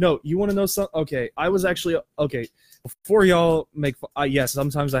 No, you want to know something? Okay, I was actually okay. Before y'all make, yes,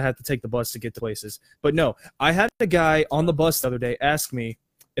 sometimes I have to take the bus to get to places, but no, I had a guy on the bus the other day ask me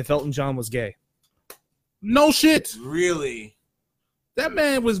if Elton John was gay. No shit. Really? That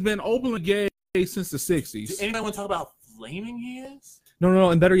man was been openly gay since the Did '60s. anybody want to talk about flaming he is? No,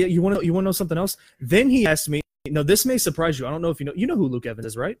 and better yet, you want to know something else? Then he asked me. No, this may surprise you. I don't know if you know who Luke Evans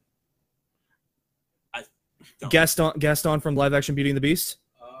is, right? Don't. Gaston from live action Beauty and the Beast.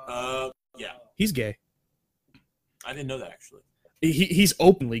 Yeah. He's gay. I didn't know that actually. He's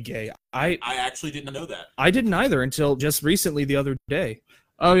openly gay. I actually didn't know that. I didn't either until just recently the other day.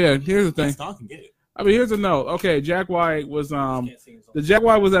 Oh yeah, here's the thing. Let's not get it. I mean, here's the note. Okay, Jack White was Can't sing his own the Jack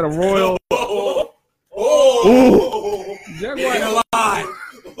White was at a royal. Jack It ain't a White. lie.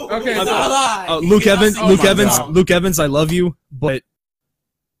 Okay, It's so- not a lie. Luke You cannot Evans, sing Luke your Evans- song. Luke Evans, I love you, but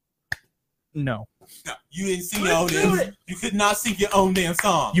no. No, you didn't sing your own damn. You could not sing your own damn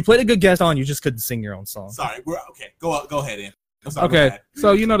song. You played a good Gaston, you just couldn't sing your own song. Sorry. We're okay. Go ahead, Ian. I'm sorry, Okay, go ahead.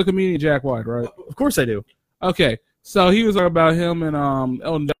 so you know the comedian Jack White, right? Of course I do. Okay, so he was talking about him and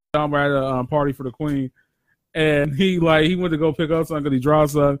Elton John were at a party for the Queen, and he went to go pick up something because he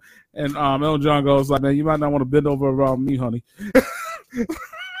draws something, and Elton John goes like, "Man, you might not want to bend over around me, honey."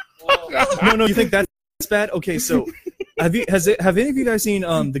 Well, No, you think that's bad? Okay, so have any of you guys seen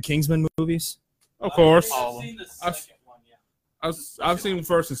the Kingsman movies? Of course, I've seen the I've- second one, yeah. I've seen him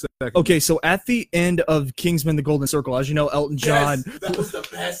first and second. Okay, so at the end of Kingsman: The Golden Circle, as you know, Elton John. Yes, that was the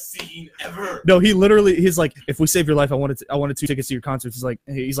best scene ever. No, he's like, if we save your life, I wanted 2 tickets to your concert. He's like,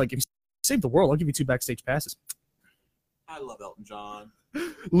 if you save the world, I'll give you 2 backstage passes. I love Elton John.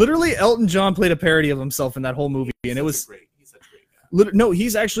 Literally, Elton John played a parody of himself in that whole movie, and it was great. He's such a great guy. no.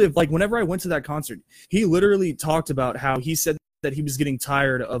 He's actually like, whenever I went to that concert, he literally talked about how he said that he was getting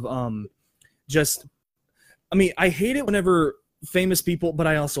tired of just. I mean, I hate it whenever famous people, but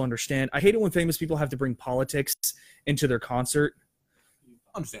I also understand. I hate it when famous people have to bring politics into their concert.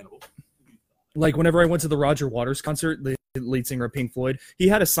 Understandable. Like whenever I went to the Roger Waters concert, the lead singer of Pink Floyd, he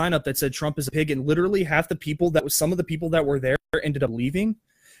had a sign up that said Trump is a pig, and literally some of the people that were there ended up leaving,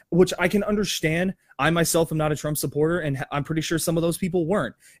 which I can understand. I myself am not a Trump supporter, and I'm pretty sure some of those people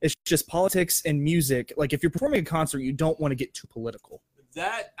weren't. It's just politics and music. Like if you're performing a concert, you don't want to get too political.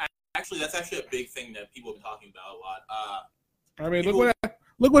 That's actually a big thing that people have been talking about a lot. I mean,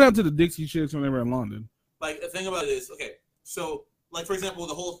 look what happened to the Dixie Chicks when they were in London. Like the thing about it is, okay, so like for example,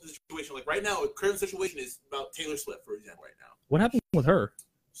 the whole situation, like right now, the current situation is about Taylor Swift, for example, right now. What happened with her?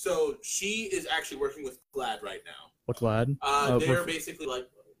 So she is actually working with GLAAD right now. What glad? They're basically like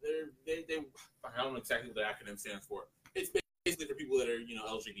they I don't know exactly what the acronym stands for. It's basically for people that are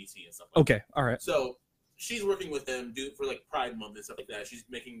LGBT and stuff. Like Okay, all right. that. So she's working with them for like Pride Month and stuff like that. She's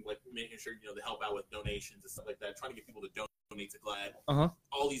making sure they help out with donations and stuff like that, trying to get people to donate to GLAAD. Uh-huh.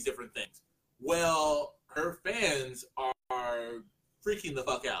 All these different things. Well, her fans are freaking the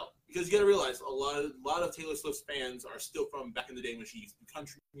fuck out because you got to realize a lot of Taylor Swift's fans are still from back in the day when she used to do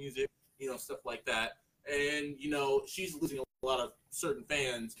country music, stuff like that. And she's losing a lot of certain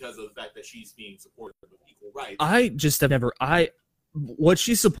fans because of the fact that she's being supportive of equal rights. I just have never. What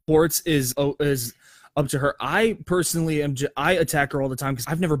she supports is up to her. I personally am. I attack her all the time because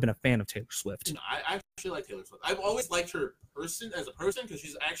I've never been a fan of Taylor Swift. I actually like Taylor Swift. I've always liked her as a person because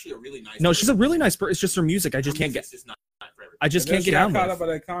she's actually a really nice. No, person. she's a really nice person. It's just her music. I just Her can't get. music's just not for everybody. I just And then can't she get got down caught with. up by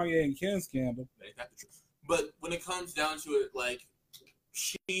that Kanye and Ken scandal. Ain't that the truth? But when it comes down to it, like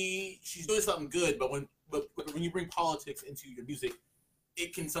she's doing something good, but when you bring politics into your music,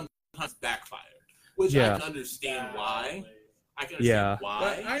 it can sometimes backfire. Which I Yeah. can understand why. I can understand But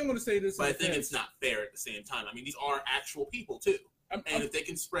why, I want to say this. but I think it's not fair at the same time. I mean, these are actual people too, and if they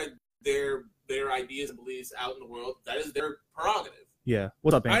can spread their ideas and beliefs out in the world, that is their prerogative. Yeah.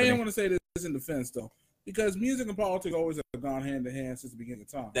 What's up, I Anthony? didn't want to say this in defense though, because music and politics always have gone hand in hand since the beginning of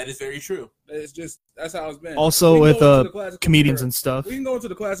time. That is very true. It's just that's how it's been. Also We can with go into the classical comedians era. and stuff. We can go into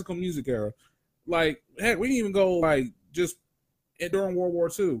the classical music era. Like heck, we can even go like just during World War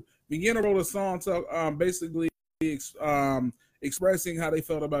II. Vienna wrote a song to basically expressing how they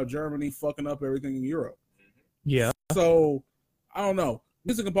felt about Germany fucking up everything in Europe. Yeah. So I don't know.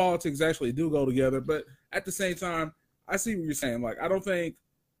 Music and politics actually do go together, but at the same time, I see what you're saying. Like I don't think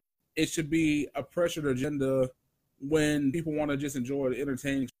it should be a pressured agenda when people want to just enjoy the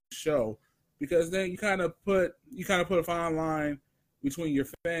entertaining show, because then you kind of put a fine line between your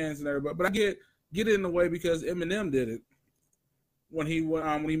fans and everybody. But I get it in the way because Eminem did it when he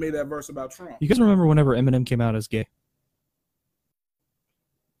made that verse about Trump. You guys remember whenever Eminem came out as gay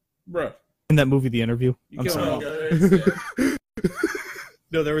Bruh, in that movie, The Interview? you I'm killed sorry. him.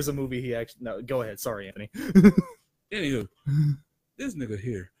 No, there was a movie he actually. No, go ahead. Sorry, Anthony. Anywho, this nigga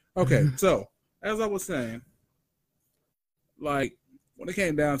here. Okay, so as I was saying, like when it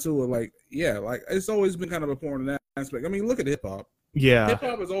came down to it, like yeah, like it's always been kind of important in that aspect. I mean, look at hip hop. Yeah. Hip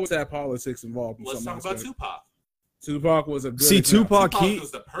hop has always had politics involved. In Let's some talk about aspect. Tupac. Tupac was a good See, example. Tupac,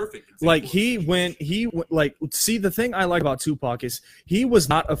 Was the perfect example like of he this. went like see, the thing I like about Tupac is he was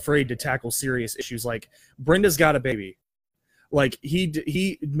not afraid to tackle serious issues. Like Brenda's Got a Baby, like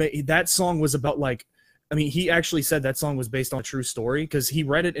he made, that song was about, like, I mean, he actually said that song was based on a true story because he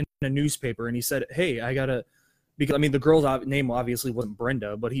read it in a newspaper and he said, hey, I gotta, because I mean the girl's name obviously wasn't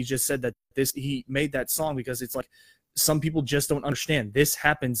Brenda, but he just said that he made that song because it's like some people just don't understand this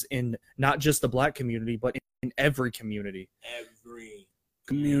happens in not just the black community but in every community. Every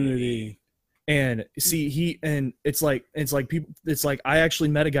community. And see, it's like people. It's like I actually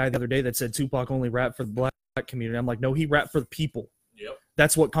met a guy the other day that said Tupac only rapped for the black community. I'm like, no, he rapped for the people. Yep.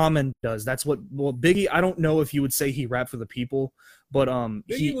 That's what Common does. That's what Biggie. I don't know if you would say he rapped for the people, but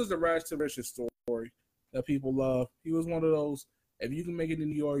Biggie was the rags to riches story that people love. He was one of those. If you can make it in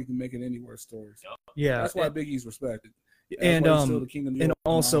New York, you can make it anywhere stories. yeah, That's why Biggie's respected. That's and why he's still the king of New and York.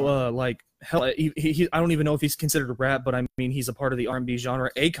 also like hell, he I don't even know if he's considered a rap, but I mean he's a part of the R&B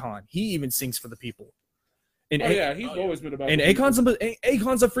genre. Akon, he even sings for the people. And Oh yeah, he's always been about. and the people.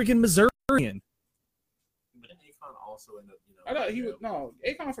 Akon's a freaking Missourian. But then Akon also ended up, I thought he was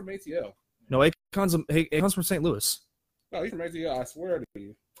Akon from ATL. No, Akon's from St. Louis. No, he's from ATL. I swear to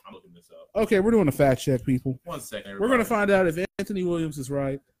you. I'm looking this up. Okay, we're doing a fact check, people. 1 second. We're gonna find out if Anthony Williams is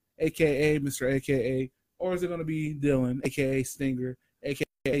right, aka Mr. AKA, or is it gonna be Dylan, aka Stinger,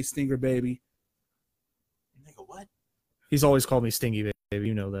 aka Stinger Baby? Nigga, what? He's always called me Stingy Baby.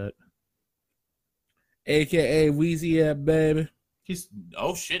 You know that. AKA Wheezy yeah, baby. He's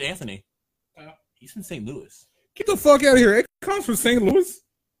shit, Anthony. He's from St. Louis. Get the fuck out of here. It comes from St. Louis.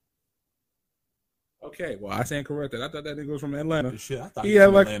 Okay, well I stand corrected. I thought that nigga was from Atlanta. Shit, I thought He he was had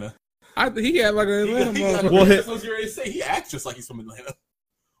from like- Atlanta. He had like an Atlanta motherfucker. Well, That's what you ready to say. He acts just like he's from Atlanta.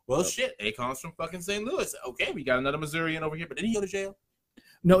 Well, shit, Akon's from fucking St. Louis. Okay, we got another Missourian over here, but didn't he go to jail?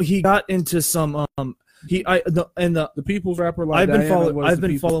 No, he got into some The people's rapper like I've been Diana following. was I've the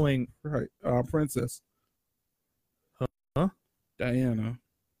been people's- following. Right, Princess. Huh? Diana.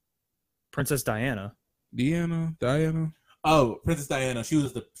 Princess Diana. Diana. Oh, Princess Diana. She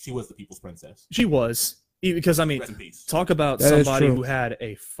was the people's princess. She was because I mean, Rest in peace. talk about That is somebody true. who had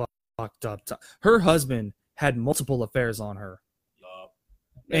a fucked up time. Her husband had multiple affairs on her.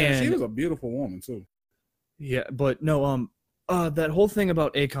 Man, she And- was a beautiful woman too. Yeah, but no, that whole thing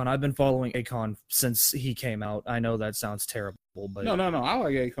about Akon, I've been following Akon since he came out. I know that sounds terrible, but No. I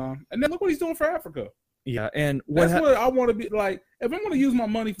like Akon. And then look what he's doing for Africa. yeah, and what That's what I want to be like. If I'm going to use my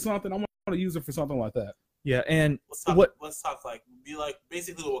money for something, I want to use it for something like that. yeah, and Let's talk like be like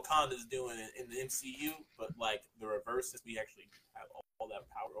basically what Wakanda is doing in the MCU, but like the reverse is we actually have all that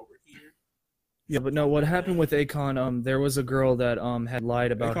power over here. yeah, but no, what happened with Akon? There was a girl that had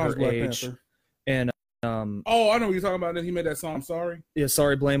lied about Akon's her Black age, Panther. and Oh, I know what you're talking about. Then he made that song. I'm sorry. yeah,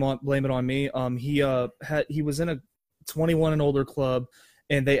 sorry, blame it on me. He was in a 21 and older club,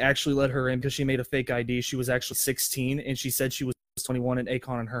 and they actually let her in because she made a fake ID. She was actually 16, and she said she was 21, and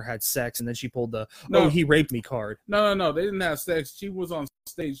Akon and her had sex, and then she pulled the No. "oh, he raped me" card. No. They didn't have sex. She was on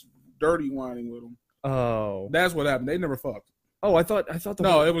stage dirty whining with him. Oh, That's what happened. They never fucked. I thought the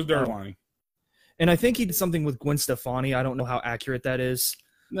No, it was dirty whining. And I think he did something with Gwen Stefani. I don't know how accurate that is,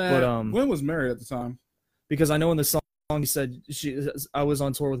 Nah, but, Gwen was married at the time. because I know in the song he said I was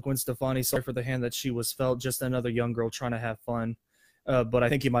on tour with Gwen Stefani. Sorry for the hand that she was felt. Just another young girl trying to have fun. But I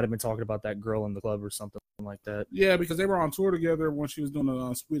think he might have been talking about that girl in the club or something like that. Yeah, because they were on tour together when she was doing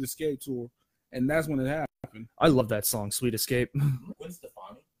the Sweet Escape tour, and that's when it happened. I love that song, Sweet Escape. Gwen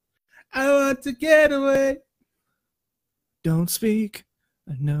Stefani. I want to get away. Don't speak.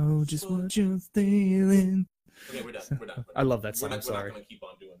 I know just what you're feeling. Okay, we're done. We're done. I love that song. We're I'm sorry. not gonna keep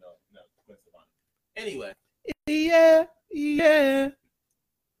on doing no Gwen Stefani. Anyway, Yeah.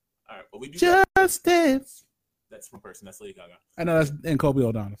 all right. Well, we do. Just dance. That's one person. That's Lady Gaga. I know that's and Kobe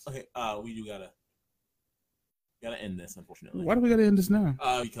O'Donnell. Okay. We do gotta end this, unfortunately. Why do we gotta end this now?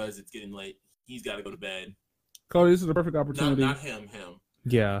 Because it's getting late. He's got to go to bed. Cody, this is a perfect opportunity. Not him. Him.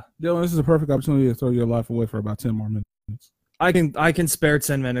 Yeah. Dylan, this is a perfect opportunity to throw your life away for about 10 more minutes. I can spare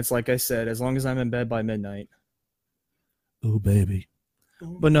 10 minutes, like I said, as long as I'm in bed by midnight. Oh, baby.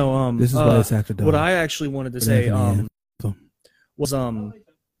 But no, This is why it's after dark. what I actually wanted to But say, Anthony was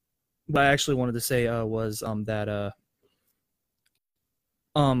what I actually wanted to say was that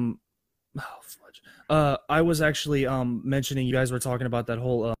oh fudge. I was actually mentioning, you guys were talking about that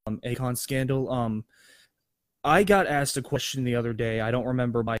whole Akon scandal. I got asked a question the other day. I don't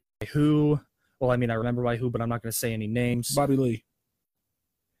remember by who. Well, I mean, I remember by who, but I'm not going to say any names. Bobby Lee.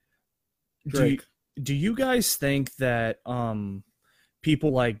 Drake. Do you guys think that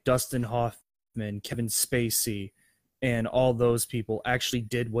people like Dustin Hoffman, Kevin Spacey, and all those people actually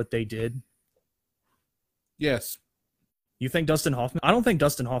did what they did? Yes. You think Dustin Hoffman? I don't think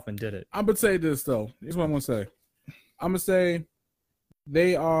Dustin Hoffman did it. I'm going to say this, though. Here's what I'm going to say. I'm going to say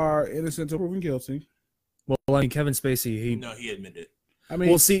they are innocent until proven guilty. Well, I mean, Kevin Spacey, he admitted. I mean,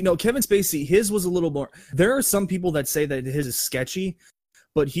 well, see, no, Kevin Spacey, his was a little more. There are some people that say that his is sketchy,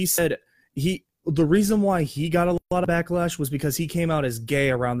 but he said the reason why he got a lot of backlash was because he came out as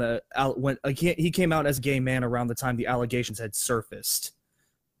gay around he came out as a gay man around the time the allegations had surfaced.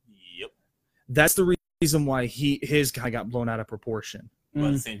 Yep. That's the reason why his guy got blown out of proportion. But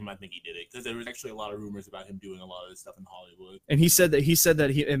at the same time, I think he did it because there was actually a lot of rumors about him doing a lot of this stuff in Hollywood. And he said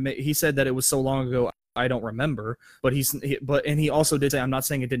that it was so long ago I don't remember. But he also did say, I'm not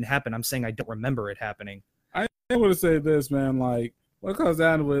saying it didn't happen. I'm saying I don't remember it happening. I would say this, man. Like, when it comes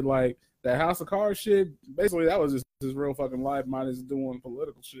down to it, like, that House of Cards shit, basically that was just his real fucking life minus doing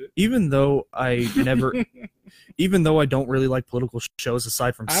political shit. Even though I don't really like political shows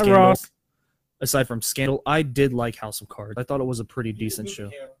aside from Scandal, I did like House of Cards. I thought it was a pretty decent show.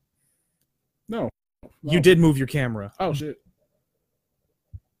 No. You did move your camera. Oh, shit.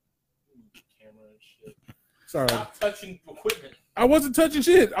 Camera and shit. Sorry. Stop touching equipment. I wasn't touching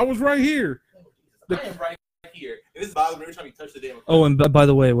shit. I was right here. I am right here. And this bothers me every time you touch the damn equipment. Oh, and by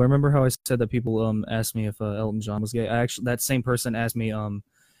the way, remember how I said that people asked me if Elton John was gay? That same person asked me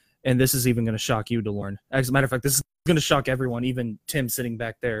and this is even going to shock you, DeLorne. As a matter of fact, this is going to shock everyone, even Tim sitting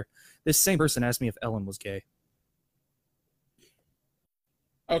back there. This same person asked me if Ellen was gay.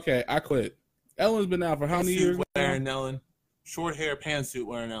 Okay, I quit. Ellen's been out for how many years? Wearing Ellen. Short hair pantsuit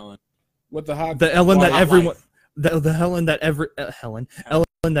wearing Ellen. With the hot. The Ellen that Hot everyone. Life. The Helen that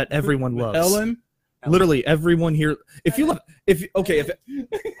Ellen that everyone loves. Ellen? Literally everyone here.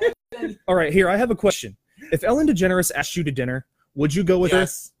 All right, here I have a question. If Ellen DeGeneres asked you to dinner, would you go with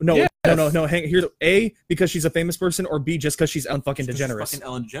Yes. her? No, Yes. no. Hang here. A, because she's a famous person, or B, just because she's Ellen fucking DeGeneres. Fucking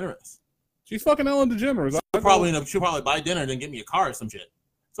Ellen DeGeneres. She's fucking Ellen DeGeneres. She'll probably buy dinner and then get me a car or some shit.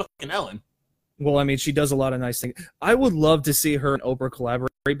 It's fucking Ellen. Well, I mean, she does a lot of nice things. I would love to see her and Oprah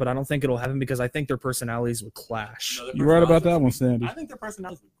collaborate, but I don't think it'll happen because I think their personalities would clash. No, their You're right about that one, personalities- Sandy. I think their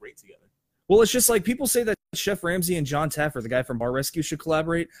personalities would be great together. Well, it's just like people say that Chef Ramsay and John Taffer, the guy from Bar Rescue, should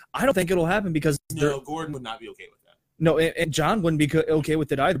collaborate. I don't think it'll happen because No, Gordon would not be okay with that. No, and John wouldn't be okay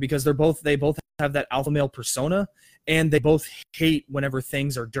with it either because they both have that alpha male persona, and they both hate whenever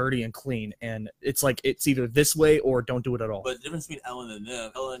things are dirty and clean, and it's like it's either this way or don't do it at all. But the difference between Ellen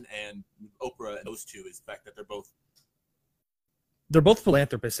and Oprah and those two is the fact that they're both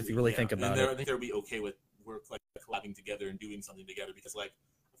philanthropists if you really think and about I it. think they'll be okay with work like collabing together and doing something together because like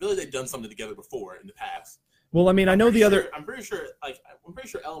I feel like they've done something together before in the past. Well, I mean, I know I'm pretty sure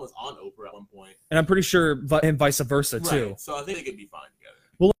Ellen was on Oprah at one point, and I'm pretty sure and vice versa too. Right. So I think they could be fine together.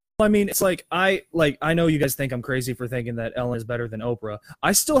 Well, I mean, it's like I know you guys think I'm crazy for thinking that Ellen is better than Oprah.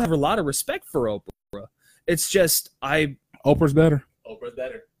 I still have a lot of respect for Oprah. It's just Oprah's better. Oprah's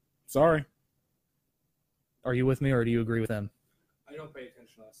better. Sorry. Are you with me or do you agree with them? I don't pay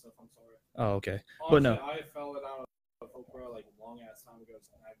attention to that stuff. I'm sorry. Oh, okay. Honestly, But no. I fell it out of Oprah like a long ass time ago,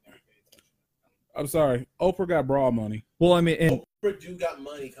 so I've never paid attention. I'm sorry. Oprah got bra money. Well, I mean, and, Oprah do got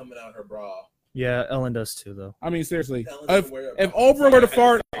money coming out of her bra. yeah, Ellen does too, though. I mean, seriously. Ellen If doesn't wear a if bra. Oprah were to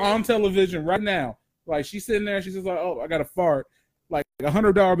fart on television right now, like she's sitting there, she's just like, "Oh, I got a fart." Like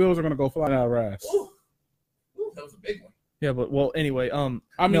 $100 bills are gonna go flying out of her ass. Ooh, that was a big one. Yeah, but well, anyway, I mean,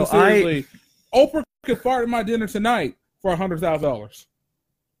 no, seriously, Oprah could fart in my dinner tonight for $100,000.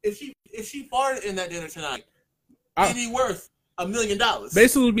 If she farted in that dinner tonight, I- it'd be worth $1 million.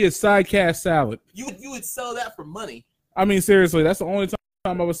 Basically, it would be a side cast salad. You would sell that for money. I mean, seriously, that's the only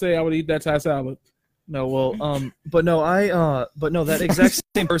time I would say I would eat that Thai salad. no, well, but no, that exact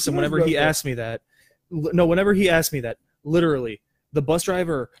same person. Whenever he asked me that, literally, the bus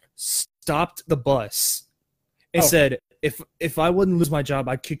driver stopped the bus and said, "If I wouldn't lose my job,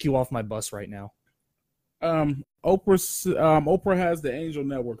 I'd kick you off my bus right now." Oprah has the Angel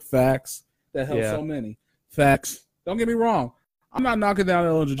Network. Facts that help so many. Facts. Don't get me wrong. I'm not knocking down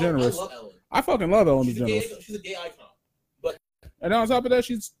Ellen DeGeneres. I love Ellen. I fucking love Ellen She's DeGeneres. a gay icon. And on top of that,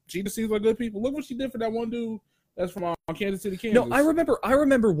 she just seems like good people. Look what she did for that one dude that's from Kansas City, Kansas. No, I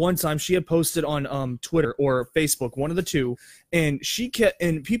remember one time she had posted on Twitter or Facebook, one of the two, and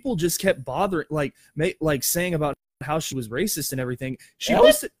people just kept bothering, like saying about how she was racist and everything. She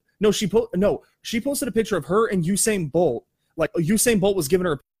posted a picture of her and Usain Bolt. Like Usain Bolt was giving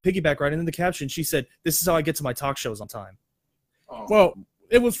her a piggyback ride, and in the caption she said, "This is how I get to my talk shows on time." Oh. Well,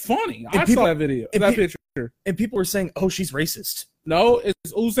 it was funny. I saw that video, that picture. And people were saying, "Oh, she's racist." No,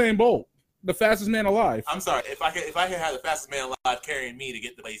 it's Usain Bolt, the fastest man alive. I'm sorry. If I could have the fastest man alive carrying me to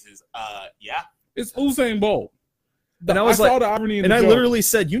get the places, yeah. It's Usain Bolt. And I was saw the irony in and the I joke. literally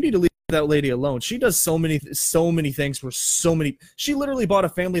said, "You need to leave that lady alone. She does so many things for so many." She literally bought a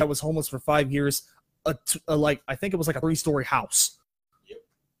family that was homeless for 5 years, I think it was like a 3-story house.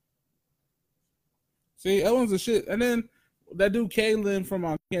 See, Ellen's a shit. And then that dude Kaylin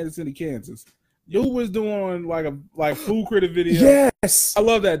from Kansas City, Kansas. Dude was doing like food critic video. Yes, I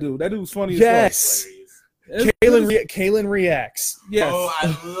love that dude. That dude's funny yes. as fuck. Kaylin reacts. Yes. Oh, I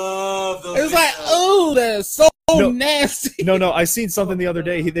love those. It's like, videos. oh, that's so No. nasty. No, I seen something the other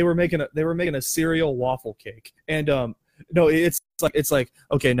day. They were making a cereal waffle cake, and no, it's like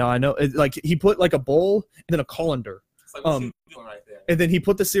okay, no, I know. Like he put like a bowl and then a colander. It's like what you doing right there. And then he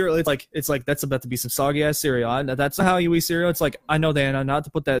put the cereal. It's like that's about to be some soggy ass cereal. That's how you eat cereal. It's like I know, Dan, not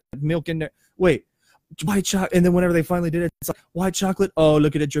to put that milk in there. Wait, white chocolate. And then whenever they finally did it, it's like white chocolate. Oh,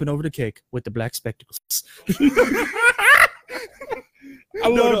 look at it dripping over the cake with the black spectacles. I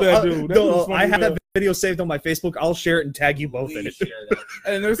love that dude. That dude's funny I have as that video saved on my Facebook. I'll share it and tag you both in Please it. share that.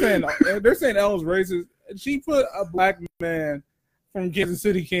 And they're saying Ellen's racist. She put a black man from Kansas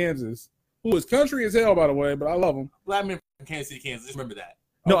City, Kansas, who is country as hell, by the way, but I love him. Black man from Kansas City, Kansas. Just remember that.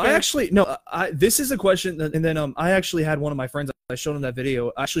 No, Okay. this is a question, and then I actually had one of my friends. I showed him that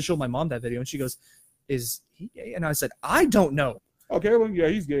video. I actually showed my mom that video, and she goes, "Is he gay?" And I said, "I don't know." Okay, well, yeah,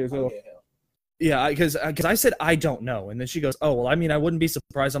 he's gay as hell. Yeah, hell. Yeah, because I said I don't know, and then she goes, "Oh well, I mean, I wouldn't be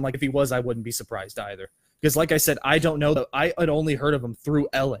surprised." I'm like, if he was, I wouldn't be surprised either, because like I said, I don't know. I had only heard of him through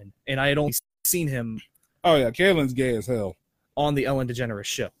Ellen, and I had only seen him Oh yeah, Kaylin's gay as hell. on the Ellen DeGeneres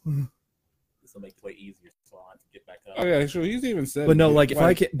show. This will make it way easier so I have to get back up. Oh yeah, sure. He's even said. But no, it. like if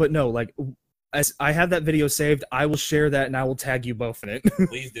I can, but no, like as I have that video saved, I will share that and I will tag you both in it.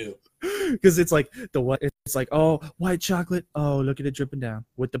 Please do. Because it's like it's like, oh, white chocolate, oh, look at it dripping down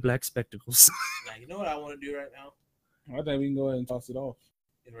with the black spectacles. Now, you know what I want to do right now? I think we can go ahead and toss it off.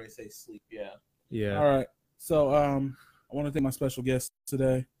 You already say sleep, yeah. Yeah. All right. So I want to thank my special guests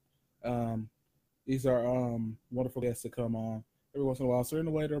today. These are wonderful guests that come on every once in a while. So in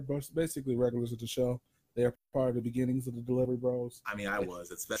a way, they're basically regulars of the show. They are part of the beginnings of the Delivery Bros. I mean, I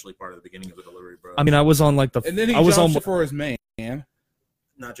was especially part of the beginning of the delivery, bro. I mean, I was on like the. And then he I was on. jumped for his man.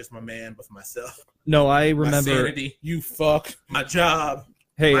 not just my man, but for myself. No, I My remember. sanity, You fuck. my job,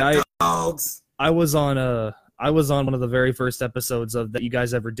 Hey, my dogs. I was on one of the very first episodes of that you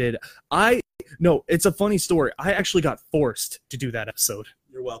guys ever did. No, it's a funny story. I actually got forced to do that episode.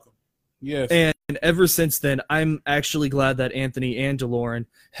 You're welcome. Yes. And ever since then, I'm actually glad that Anthony and DeLorean,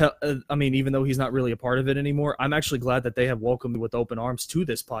 I mean, even though he's not really a part of it anymore, I'm actually glad that they have welcomed me with open arms to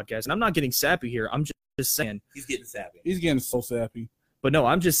this podcast. And I'm not getting sappy here. I'm just saying. He's getting sappy. He's getting so sappy. But no,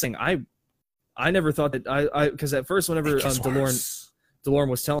 I'm just saying. I never thought that because at first, whenever DeLorean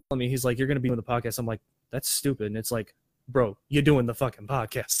was telling me, he's like, "You're going to be doing the podcast," I'm like, "That's stupid." And it's like, bro, you're doing the fucking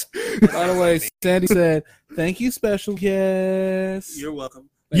podcast. By the way, Sandy said, "Thank you, special guest." You're welcome.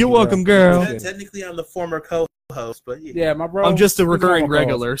 Thank You're you, welcome, girl. Okay. Technically, I'm the former co-host, but yeah. Yeah, my bro. I'm just a recurring He's on my calls.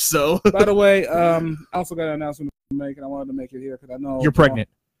 regular, so By the way, I also got an announcement to make, and I wanted to make it here because I know you're pregnant.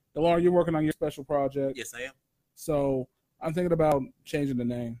 DeLorean, you're working on your special project. Yes, I am. So I'm thinking about changing the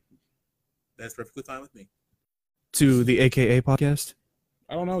name. That's perfectly fine with me. To the AKA podcast.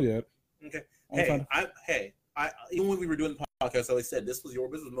 I don't know yet. Okay. I'm trying I even when we were doing the podcast, I always said this was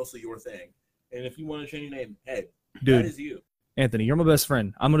mostly your thing. And if you want to change your name, hey, that Dude, is you. Anthony, you're my best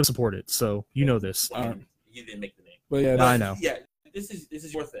friend. I'm going to support it, so you know this. Well, you didn't make the name. But yeah, I know. Yeah, this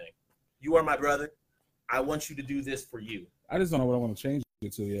is your thing. You are my brother. I want you to do this for you. I just don't know what I want to change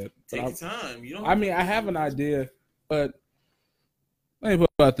it to yet. But Take your time. You don't. I mean, I have an idea, but let me put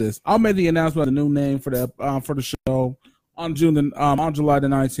about this. I'll make the announcement of the new name for the show on July the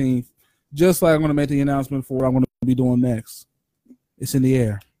 19th. Just like I'm going to make the announcement for what I'm going to be doing next. It's in the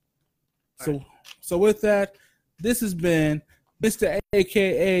air. So with that, this has been Mr.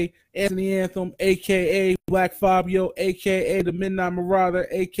 AKA Anthony Anthem, AKA Black Fabio, AKA the Midnight Marauder,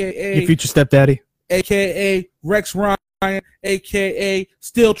 AKA Your future stepdaddy. AKA Rex Ryan, AKA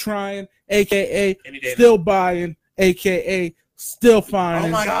Still Trying, AKA Any day Still Buying, AKA Still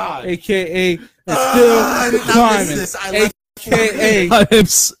Finding, Oh my God. AKA I Still did not miss Climbing, this. I left. AKA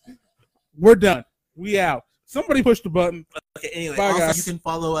we're done. We out. Somebody push the button. Okay, anyway, Bye, also guys. you can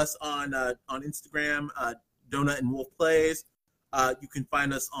follow us on Instagram, Donut and Wolf Plays. You can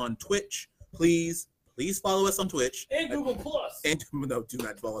find us on Twitch. Please follow us on Twitch. And Google Plus. And no, do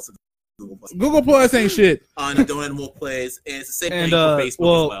not follow us on Google Plus. Google Plus ain't shit. On Donut and Wolf Plays, and it's the same And, thing for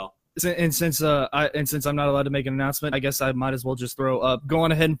Facebook as well. Since I'm not allowed to make an announcement, I guess I might as well just throw up. Go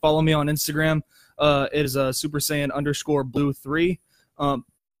on ahead and follow me on Instagram. It is Super Saiyan _Blue 3.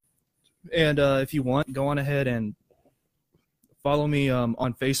 And if you want, go on ahead and follow me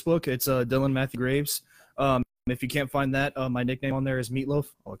on Facebook. It's Dylan Matthew Graves. If you can't find that, my nickname on there is Meatloaf.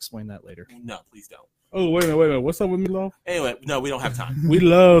 I'll explain that later. No, please don't. Oh, wait a minute. What's up with Meatloaf? Anyway, no, we don't have time. We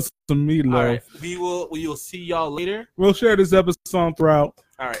love some Meatloaf. All right, we will see y'all later. We'll share this episode throughout.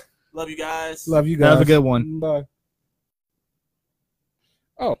 All right, love you guys. Love you guys. Have a good one. Bye.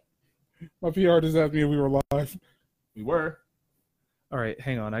 Oh, my PR just asked me if we were live. We were. All right,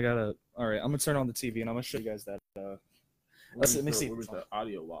 hang on. All right, I'm gonna turn on the TV and I'm gonna show you guys that. Let me see. Where was the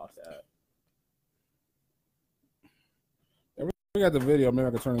audio lost at? We got the video. Maybe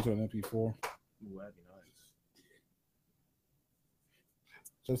I could turn it to an MP4. Ooh, that'd be nice.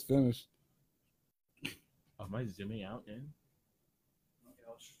 Just finished. Oh, am I zooming out in?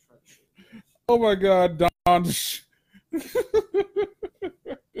 Oh my God, Don.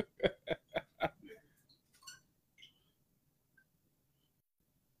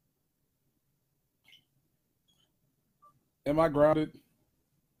 Am I grounded?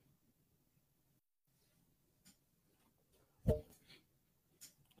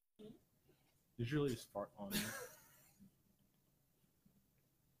 Did you really just fart on me?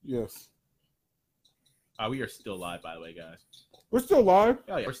 Yes. We are still live, by the way, guys. We're still live.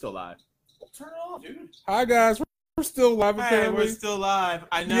 Oh yeah, we're still live. Turn it off, dude. Hi guys, we're still live. Hey, Apparently. we're still live.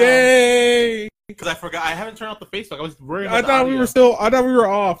 I know. Yay! Because I forgot. I haven't turned off the Facebook. I was worried I about thought the we audio. were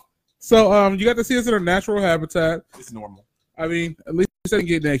off. So you got to see us in our natural habitat. It's normal. I mean, at least I didn't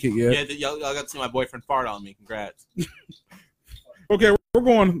get naked yet. Yeah, y'all got to see my boyfriend fart on me. Congrats. Okay, we're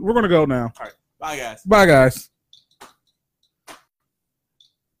gonna go now. Bye, guys. Bye guys.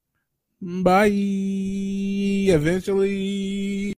 Bye. Eventually.